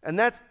 And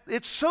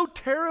it's so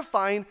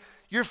terrifying.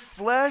 Your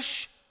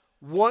flesh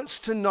wants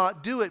to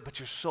not do it, but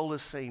your soul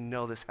is saying,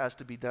 no, this has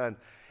to be done.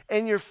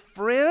 And your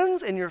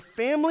friends and your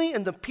family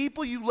and the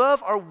people you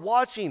love are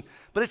watching.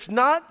 But it's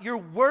not your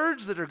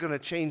words that are going to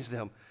change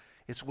them.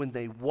 It's when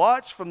they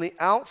watch from the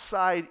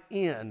outside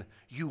in,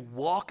 you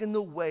walk in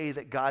the way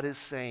that God is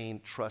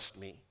saying, trust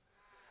me.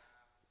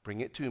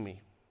 Bring it to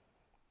me.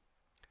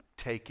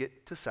 Take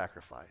it to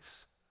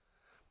sacrifice.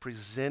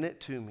 Present it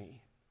to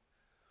me.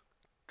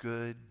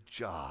 Good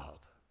job.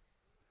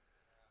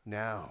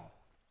 Now,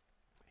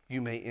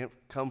 you may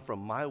come from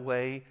my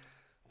way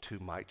to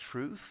my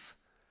truth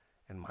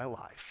and my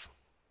life.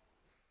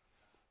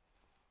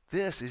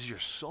 This is your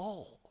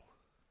soul,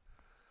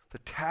 the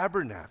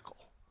tabernacle.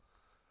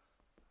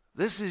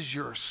 This is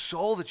your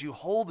soul that you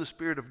hold the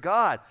Spirit of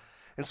God.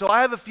 And so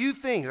I have a few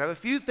things. I want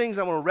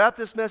to wrap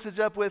this message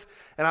up with,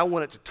 and I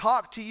want it to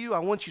talk to you. I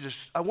want you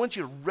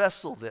to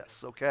wrestle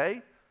this,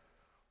 okay?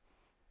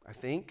 I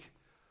think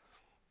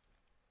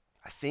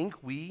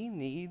we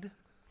need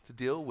to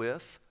deal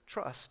with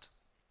trust.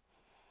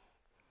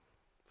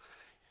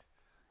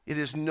 It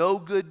is no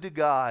good to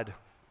God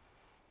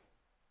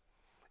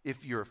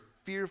if you're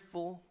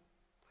fearful.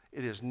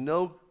 It's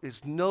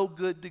no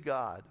good to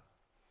God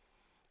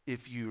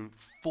if you're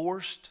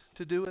forced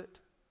to do it.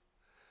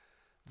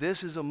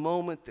 This is a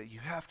moment that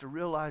you have to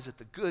realize that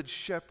the good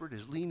shepherd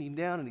is leaning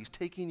down and he's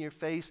taking your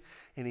face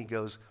and he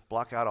goes,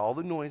 block out all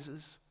the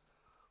noises,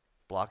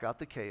 block out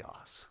the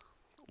chaos,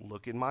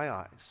 look in my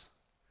eyes,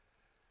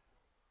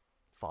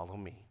 follow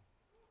me.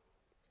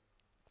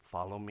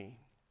 Follow me.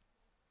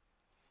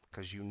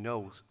 Because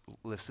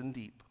listen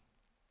deep.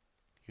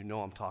 You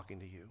know I'm talking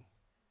to you.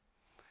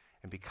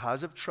 And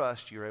because of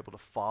trust, you're able to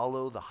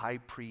follow the high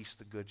priest,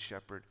 the good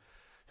shepherd,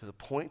 to the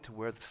point to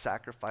where the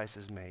sacrifice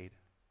is made.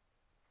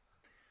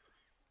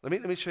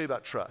 Let me show you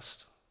about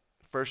trust.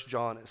 1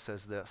 John, it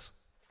says this,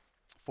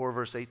 4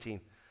 verse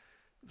 18.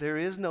 There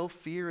is no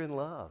fear in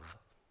love,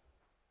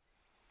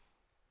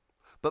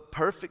 but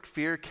perfect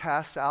fear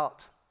casts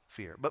out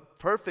fear. But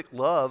perfect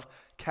love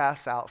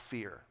casts out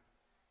fear.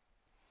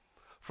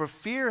 For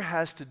fear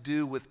has to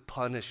do with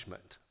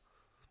punishment.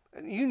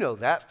 And you know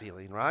that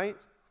feeling, right?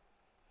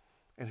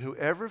 And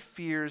whoever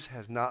fears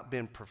has not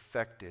been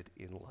perfected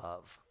in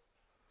love.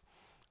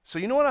 So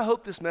you know what I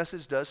hope this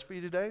message does for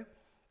you today?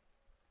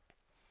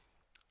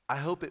 I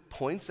hope it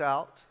points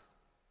out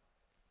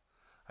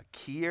a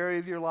key area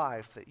of your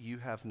life that you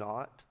have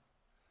not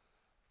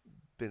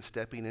been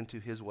stepping into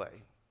His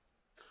way.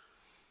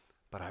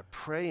 But I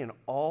pray in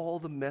all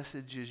the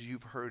messages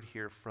you've heard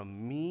here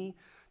from me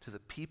to the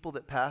people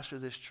that pastor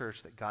this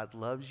church that God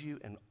loves you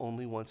and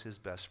only wants His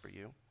best for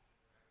you.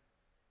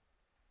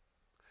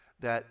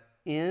 That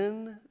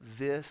in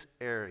this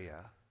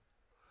area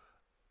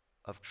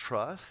of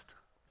trust,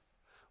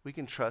 we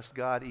can trust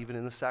God even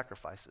in the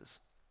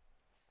sacrifices.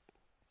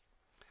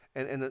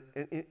 And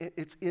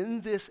it's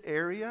in this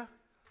area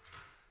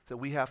that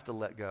we have to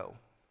let go.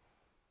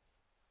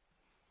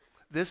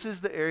 This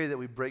is the area that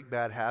we break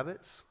bad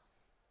habits.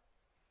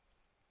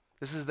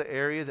 This is the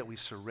area that we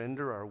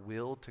surrender our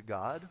will to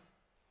God.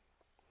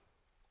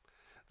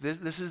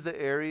 This is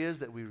the areas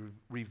that we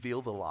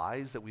reveal the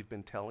lies that we've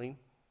been telling.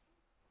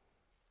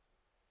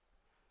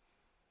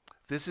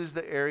 This is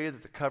the area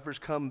that the covers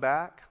come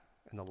back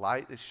and the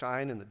light is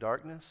shine in the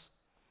darkness.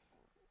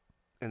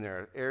 And there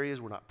are areas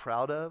we're not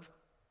proud of.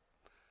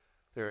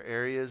 There are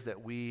areas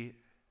that we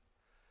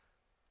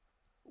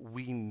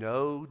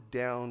know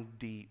down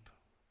deep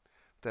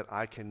that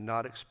I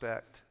cannot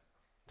expect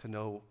to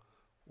know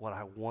what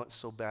I want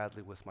so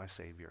badly with my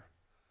Savior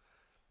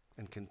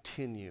and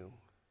continue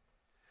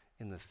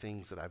in the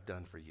things that I've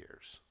done for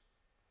years.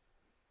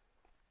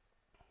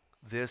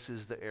 This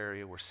is the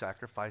area where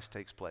sacrifice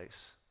takes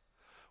place,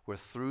 where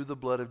through the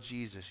blood of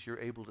Jesus, you're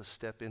able to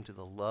step into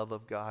the love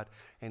of God,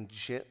 and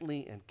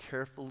gently and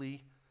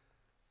carefully,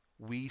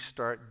 we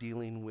start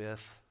dealing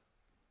with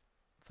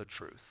the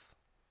truth.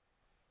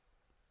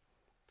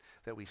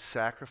 That we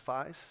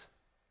sacrifice.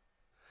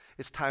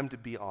 It's time to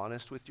be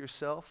honest with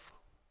yourself.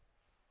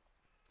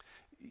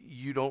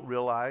 You don't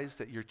realize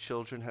that your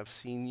children have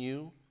seen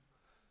you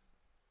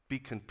be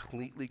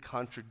completely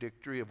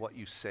contradictory of what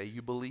you say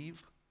you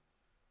believe.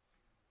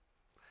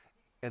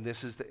 And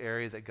this is the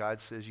area that God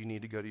says you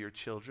need to go to your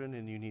children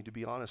and you need to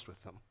be honest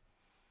with them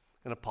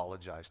and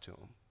apologize to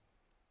them.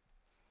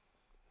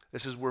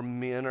 This is where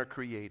men are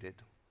created.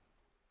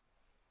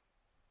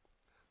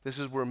 This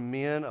is where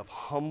men of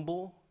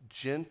humble,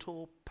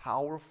 gentle,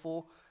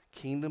 powerful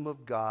kingdom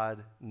of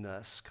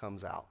Godness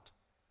comes out.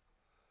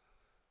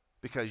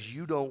 Because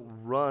you don't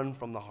run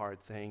from the hard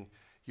thing.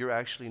 You're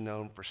actually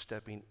known for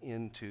stepping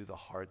into the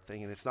hard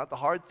thing. And it's not, the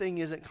hard thing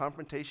isn't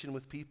confrontation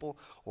with people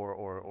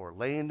or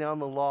laying down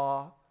the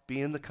law,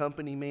 being the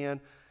company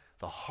man.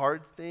 The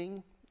hard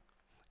thing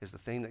is the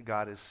thing that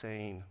God is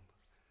saying,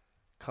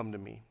 come to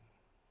me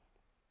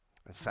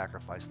and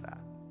sacrifice that.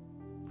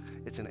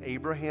 It's an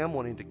Abraham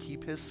wanting to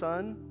keep his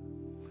son,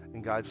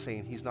 and God's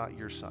saying, he's not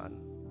your son.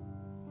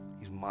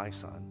 He's my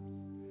son.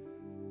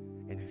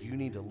 And you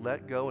need to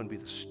let go and be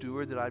the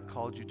steward that I've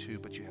called you to,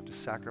 but you have to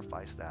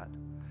sacrifice that.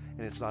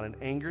 And it's not an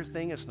anger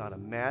thing. It's not a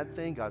mad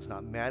thing. God's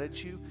not mad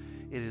at you.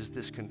 It is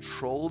this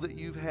control that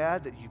you've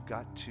had that you've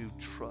got to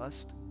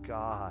trust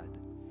God.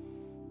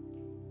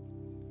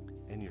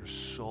 And your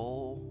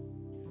soul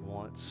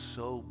wants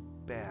so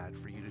bad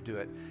for you to do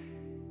it.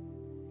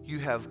 You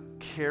have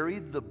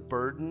carried the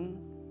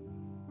burden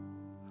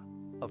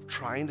of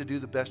trying to do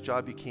the best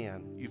job you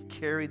can. You've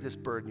carried this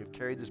burden.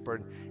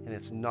 And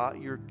it's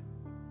not your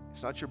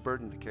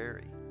burden to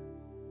carry.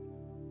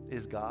 It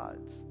is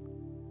God's.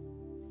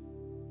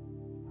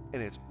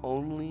 And it's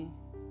only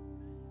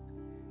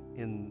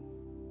in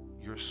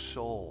your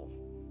soul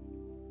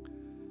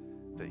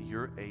that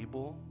you're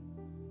able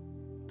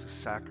to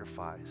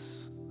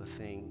sacrifice the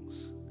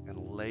things and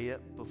lay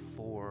it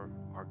before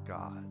our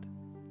God.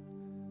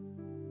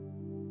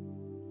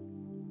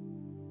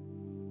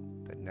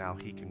 That now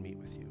He can meet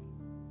with you.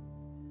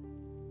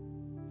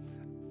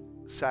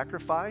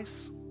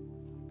 Sacrifice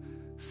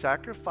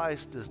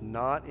does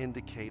not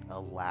indicate a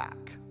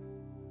lack.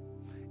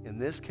 In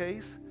this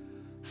case,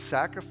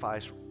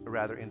 sacrifice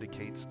rather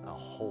indicates a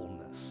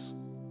wholeness.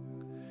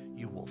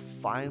 You will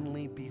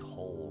finally be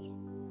whole.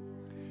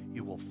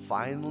 You will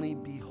finally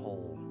be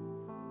whole.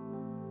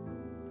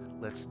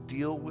 Let's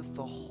deal with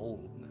the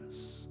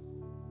wholeness.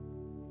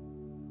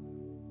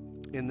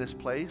 In this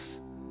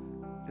place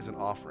is an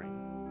offering.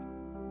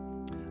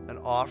 An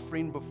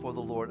offering before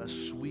the Lord, a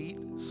sweet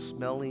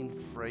smelling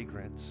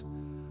fragrance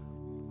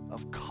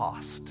of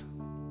cost.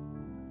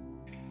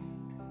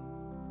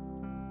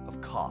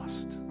 Of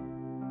cost.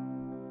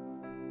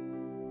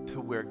 To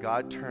where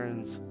God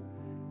turns,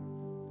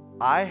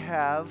 I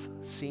have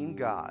seen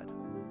God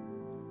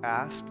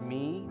ask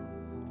me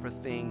for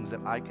things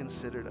that I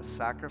considered a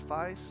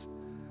sacrifice,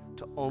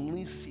 to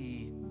only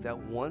see that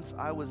once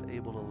I was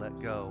able to let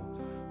go,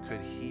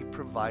 could He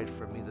provide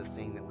for me the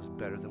thing that was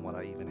better than what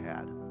I even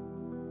had.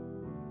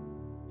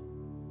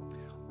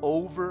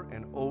 Over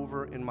and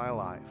over in my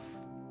life,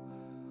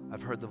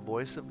 I've heard the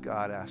voice of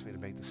God ask me to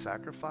make the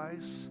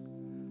sacrifice,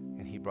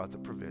 and He brought the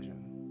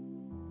provision.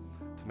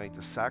 To make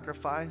the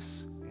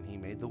sacrifice, and He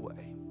made the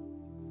way.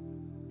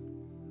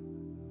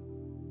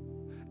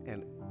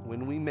 And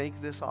when we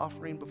make this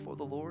offering before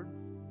the Lord,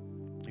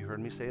 you heard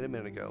me say it a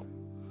minute ago,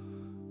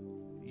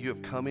 you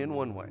have come in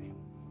one way.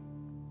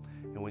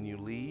 And when you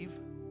leave,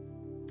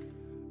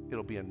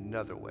 it'll be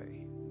another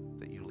way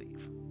that you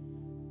leave.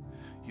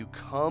 You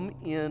come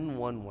in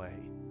one way,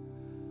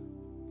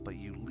 but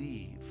you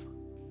leave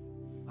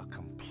a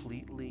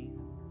completely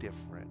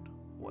different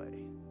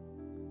way.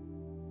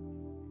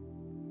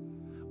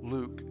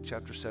 Luke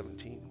chapter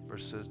 17,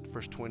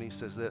 verse 20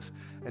 says this,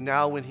 and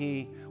now when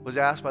He was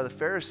asked by the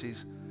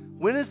Pharisees,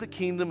 when is the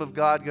kingdom of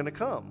God going to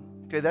come?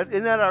 Okay,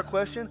 isn't that our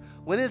question?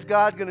 When is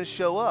God going to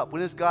show up?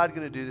 When is God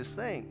going to do this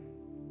thing?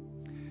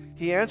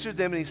 He answered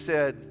them and He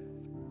said,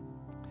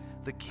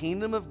 the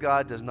kingdom of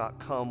God does not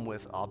come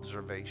with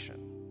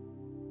observation.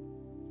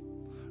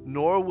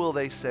 Nor will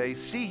they say,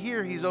 see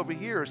here, He's over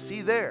here, or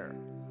see there.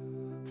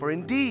 For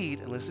indeed,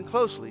 and listen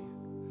closely,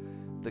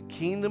 the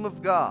kingdom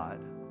of God,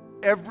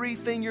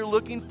 everything you're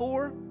looking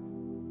for,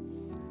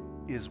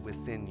 is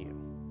within you.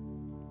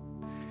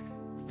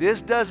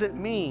 This doesn't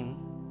mean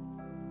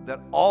that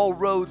all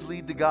roads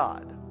lead to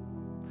God.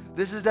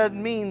 This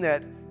doesn't mean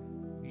that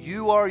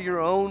you are your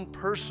own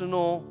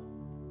personal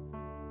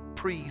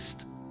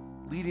priest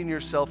leading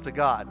yourself to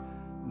God.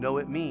 No,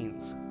 it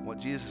means what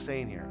Jesus is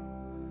saying here.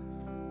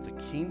 The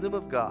kingdom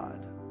of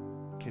God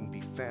can be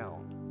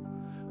found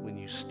when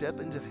you step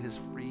into his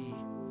free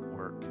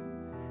work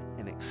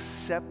and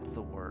accept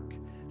the work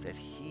that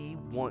he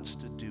wants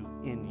to do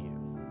in you,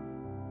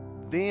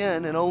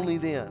 then and only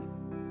then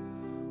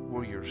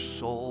will your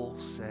soul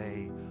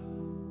say,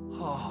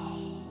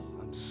 oh,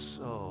 I'm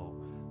so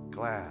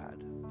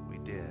glad we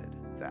did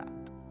that.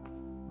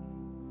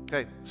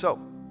 Okay, so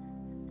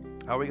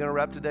how are we going to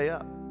wrap today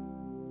up?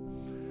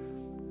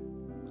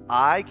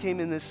 I came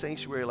in this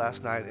sanctuary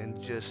last night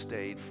and just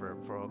stayed for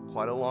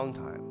quite a long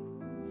time.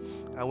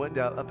 I went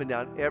down, up and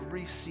down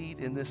every seat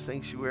in this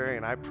sanctuary,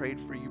 and I prayed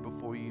for you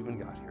before you even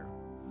got here.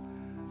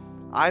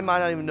 I might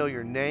not even know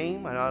your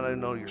name, I might not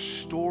even know your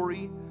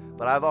story,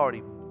 but I've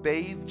already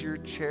bathed your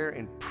chair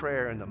in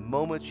prayer, and the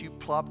moment you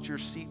plopped your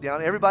seat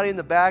down, everybody in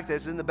the back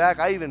that's in the back,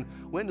 I even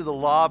went into the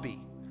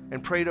lobby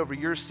and prayed over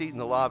your seat in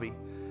the lobby.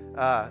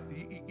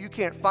 You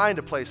can't find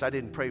a place I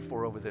didn't pray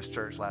for over this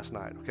church last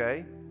night,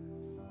 okay?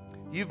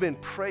 You've been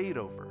prayed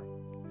over.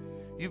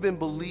 You've been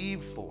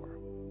believed for.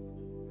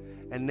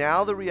 And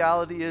now the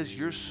reality is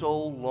your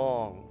soul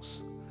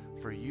longs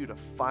for you to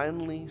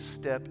finally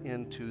step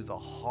into the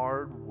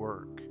hard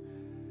work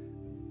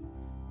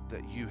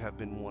that you have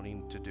been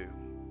wanting to do.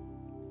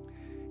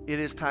 It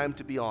is time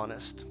to be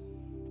honest.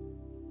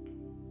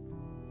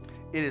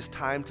 It is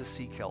time to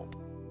seek help.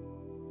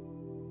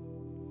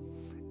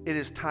 It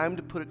is time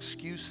to put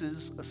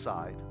excuses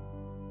aside.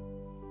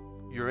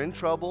 You're in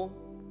trouble.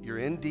 You're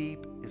in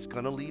deep. It's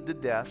going to lead to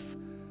death.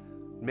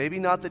 Maybe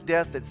not the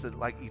death that's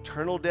like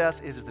eternal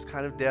death. It is the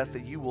kind of death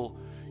that it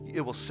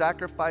will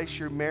sacrifice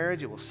your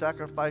marriage. It will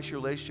sacrifice your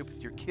relationship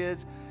with your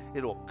kids.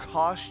 It will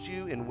cost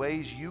you in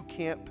ways you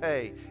can't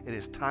pay. It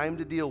is time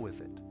to deal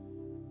with it.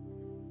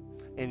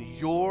 And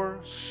your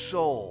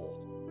soul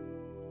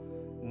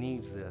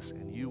needs this,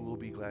 and you will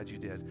be glad you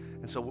did.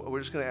 And so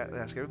we're just going to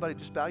ask everybody,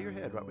 just bow your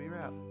head right where you're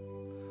at.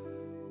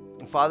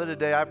 And Father,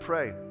 today I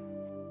pray.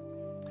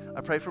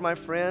 I pray for my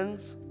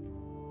friends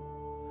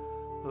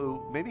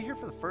who may be here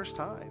for the first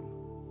time,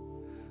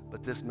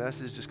 but this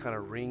message just kind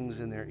of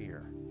rings in their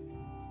ear.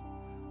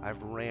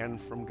 I've ran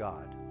from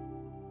God.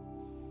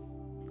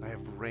 I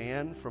have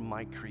ran from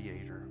my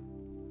Creator.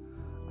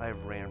 I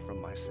have ran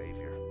from my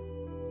Savior.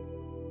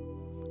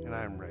 And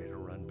I am ready to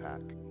run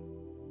back.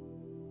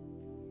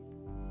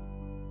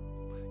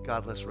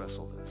 God, let's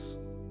wrestle this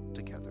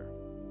together.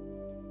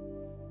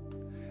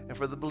 And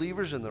for the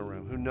believers in the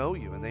room who know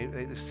you and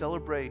they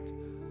celebrate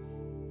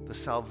the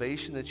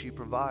salvation that you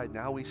provide,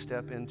 now we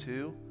step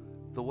into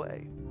the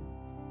way.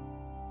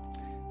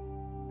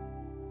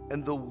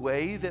 And the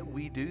way that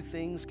we do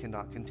things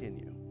cannot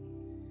continue.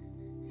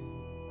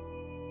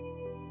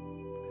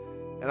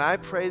 And I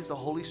pray that the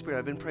Holy Spirit,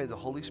 I've been praying the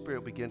Holy Spirit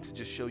will begin to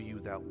just show you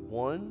that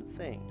one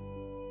thing,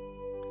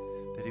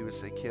 that he would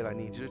say, kid, I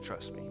need you to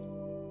trust me.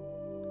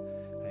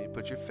 I need you to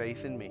put your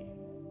faith in me.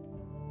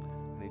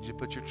 I need you to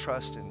put your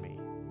trust in me.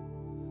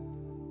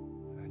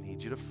 I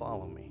need you to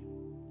follow me.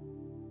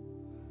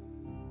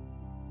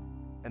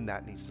 And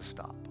that needs to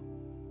stop.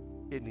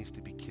 It needs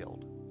to be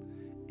killed.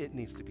 It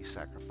needs to be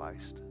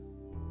sacrificed.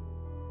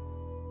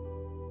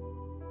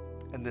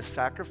 And the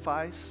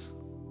sacrifice,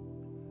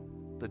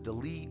 the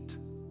delete,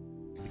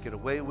 to get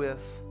away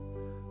with,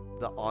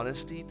 the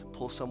honesty to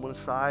pull someone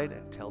aside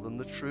and tell them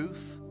the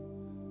truth.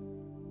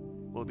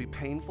 Will it be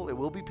painful? It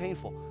will be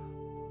painful.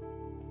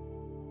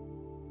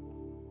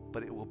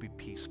 But it will be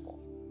peaceful.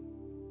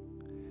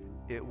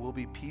 It will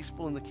be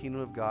peaceful in the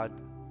kingdom of God.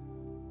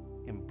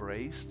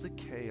 Embrace the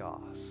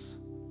chaos,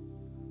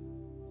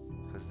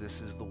 because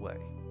this is the way.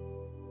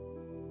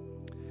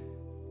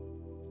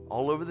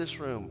 All over this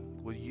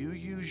room, will you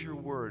use your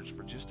words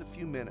for just a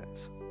few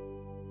minutes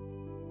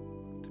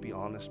to be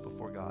honest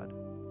before God?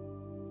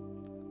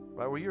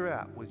 Right where you're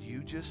at, would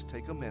you just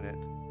take a minute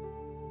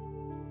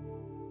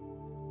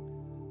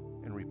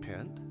and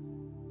repent?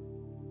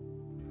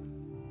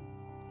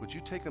 Would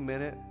you take a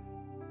minute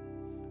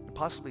and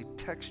possibly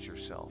text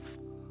yourself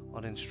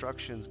on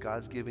instructions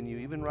God's given you,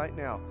 even right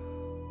now,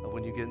 of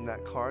when you get in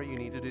that car, you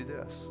need to do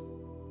this.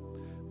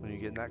 When you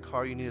get in that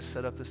car, you need to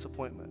set up this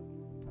appointment.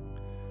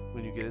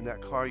 When you get in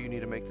that car, you need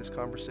to make this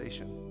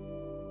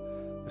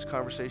conversation. This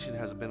conversation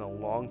has been a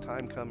long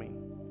time coming.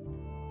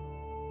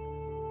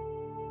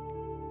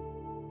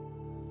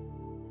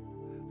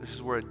 This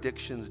is where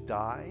addictions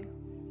die.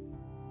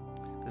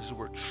 This is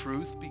where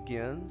truth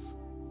begins.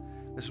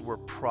 This is where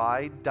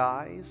pride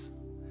dies.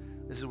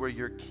 This is where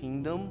your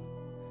kingdom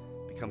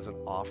becomes an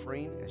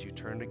offering as you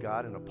turn to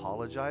God and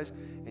apologize,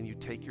 and you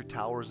take your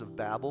towers of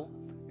Babel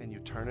and you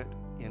turn it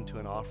into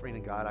an offering.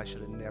 And God, I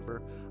should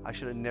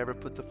have never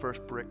put the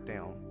first brick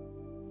down.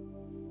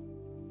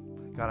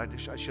 God,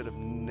 I should have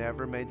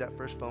never made that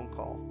first phone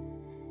call.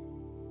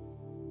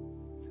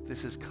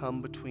 This has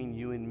come between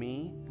you and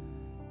me,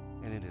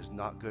 and it is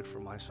not good for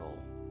my soul.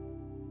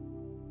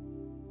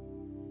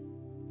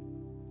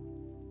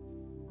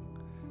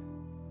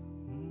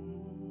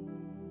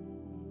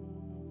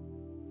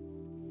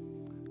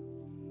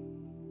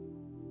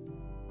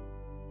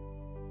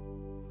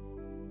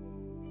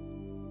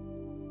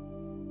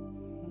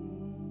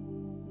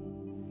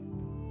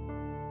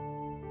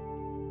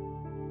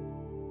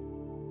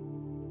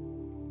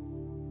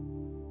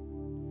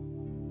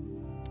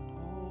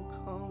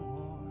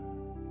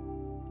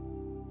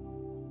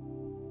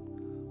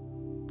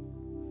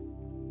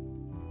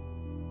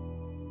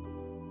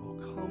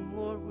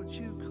 would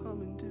you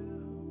come and do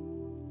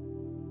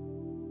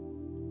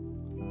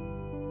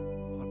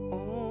what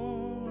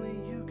only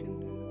you can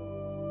do?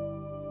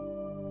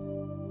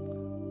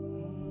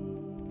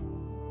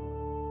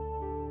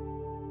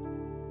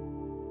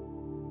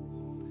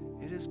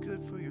 It is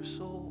good for your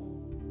soul.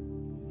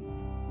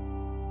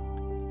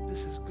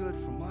 This is good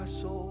for my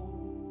soul.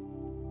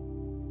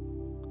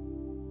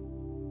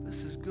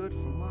 This is good for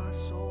my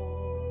soul.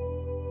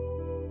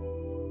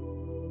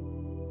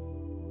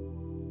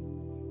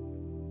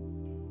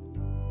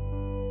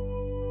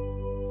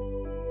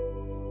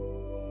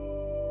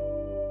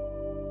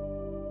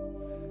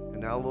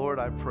 And now, Lord,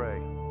 I pray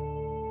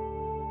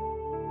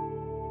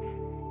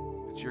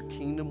that your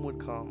kingdom would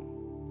come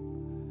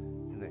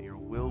and that your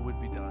will would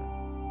be done.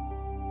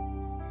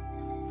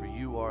 For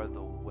you are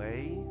the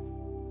way,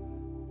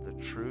 the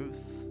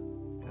truth,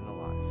 and the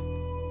life.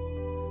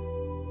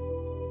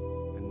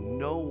 And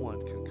no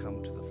one can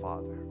come to the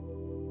Father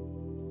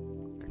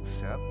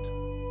except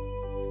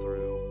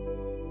through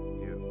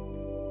you.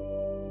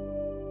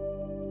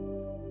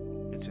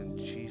 It's in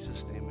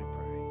Jesus' name we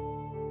pray.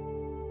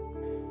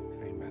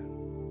 Amen.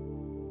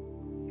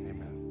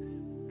 Amen.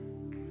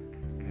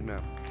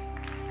 Amen.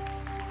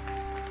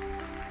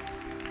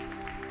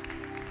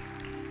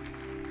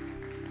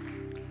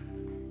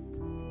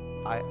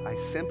 I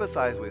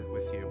sympathize with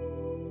you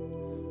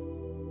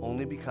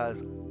only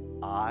because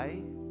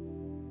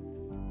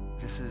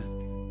this is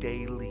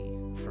daily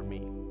for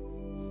me.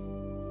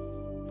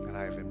 And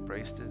I have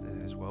embraced it,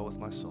 and it is well with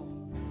my soul.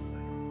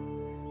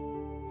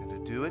 And to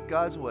do it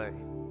God's way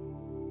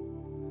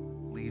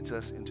leads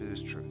us into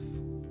His truth,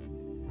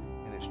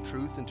 and His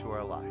truth into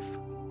our life.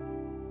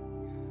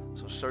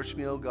 So search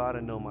me, O God,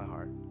 and know my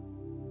heart.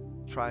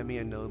 Try me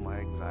and know my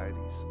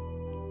anxieties,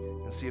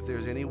 and see if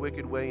there's any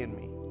wicked way in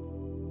me,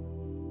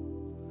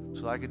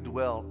 so that I could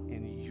dwell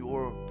in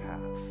your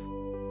path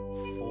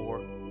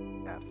forever.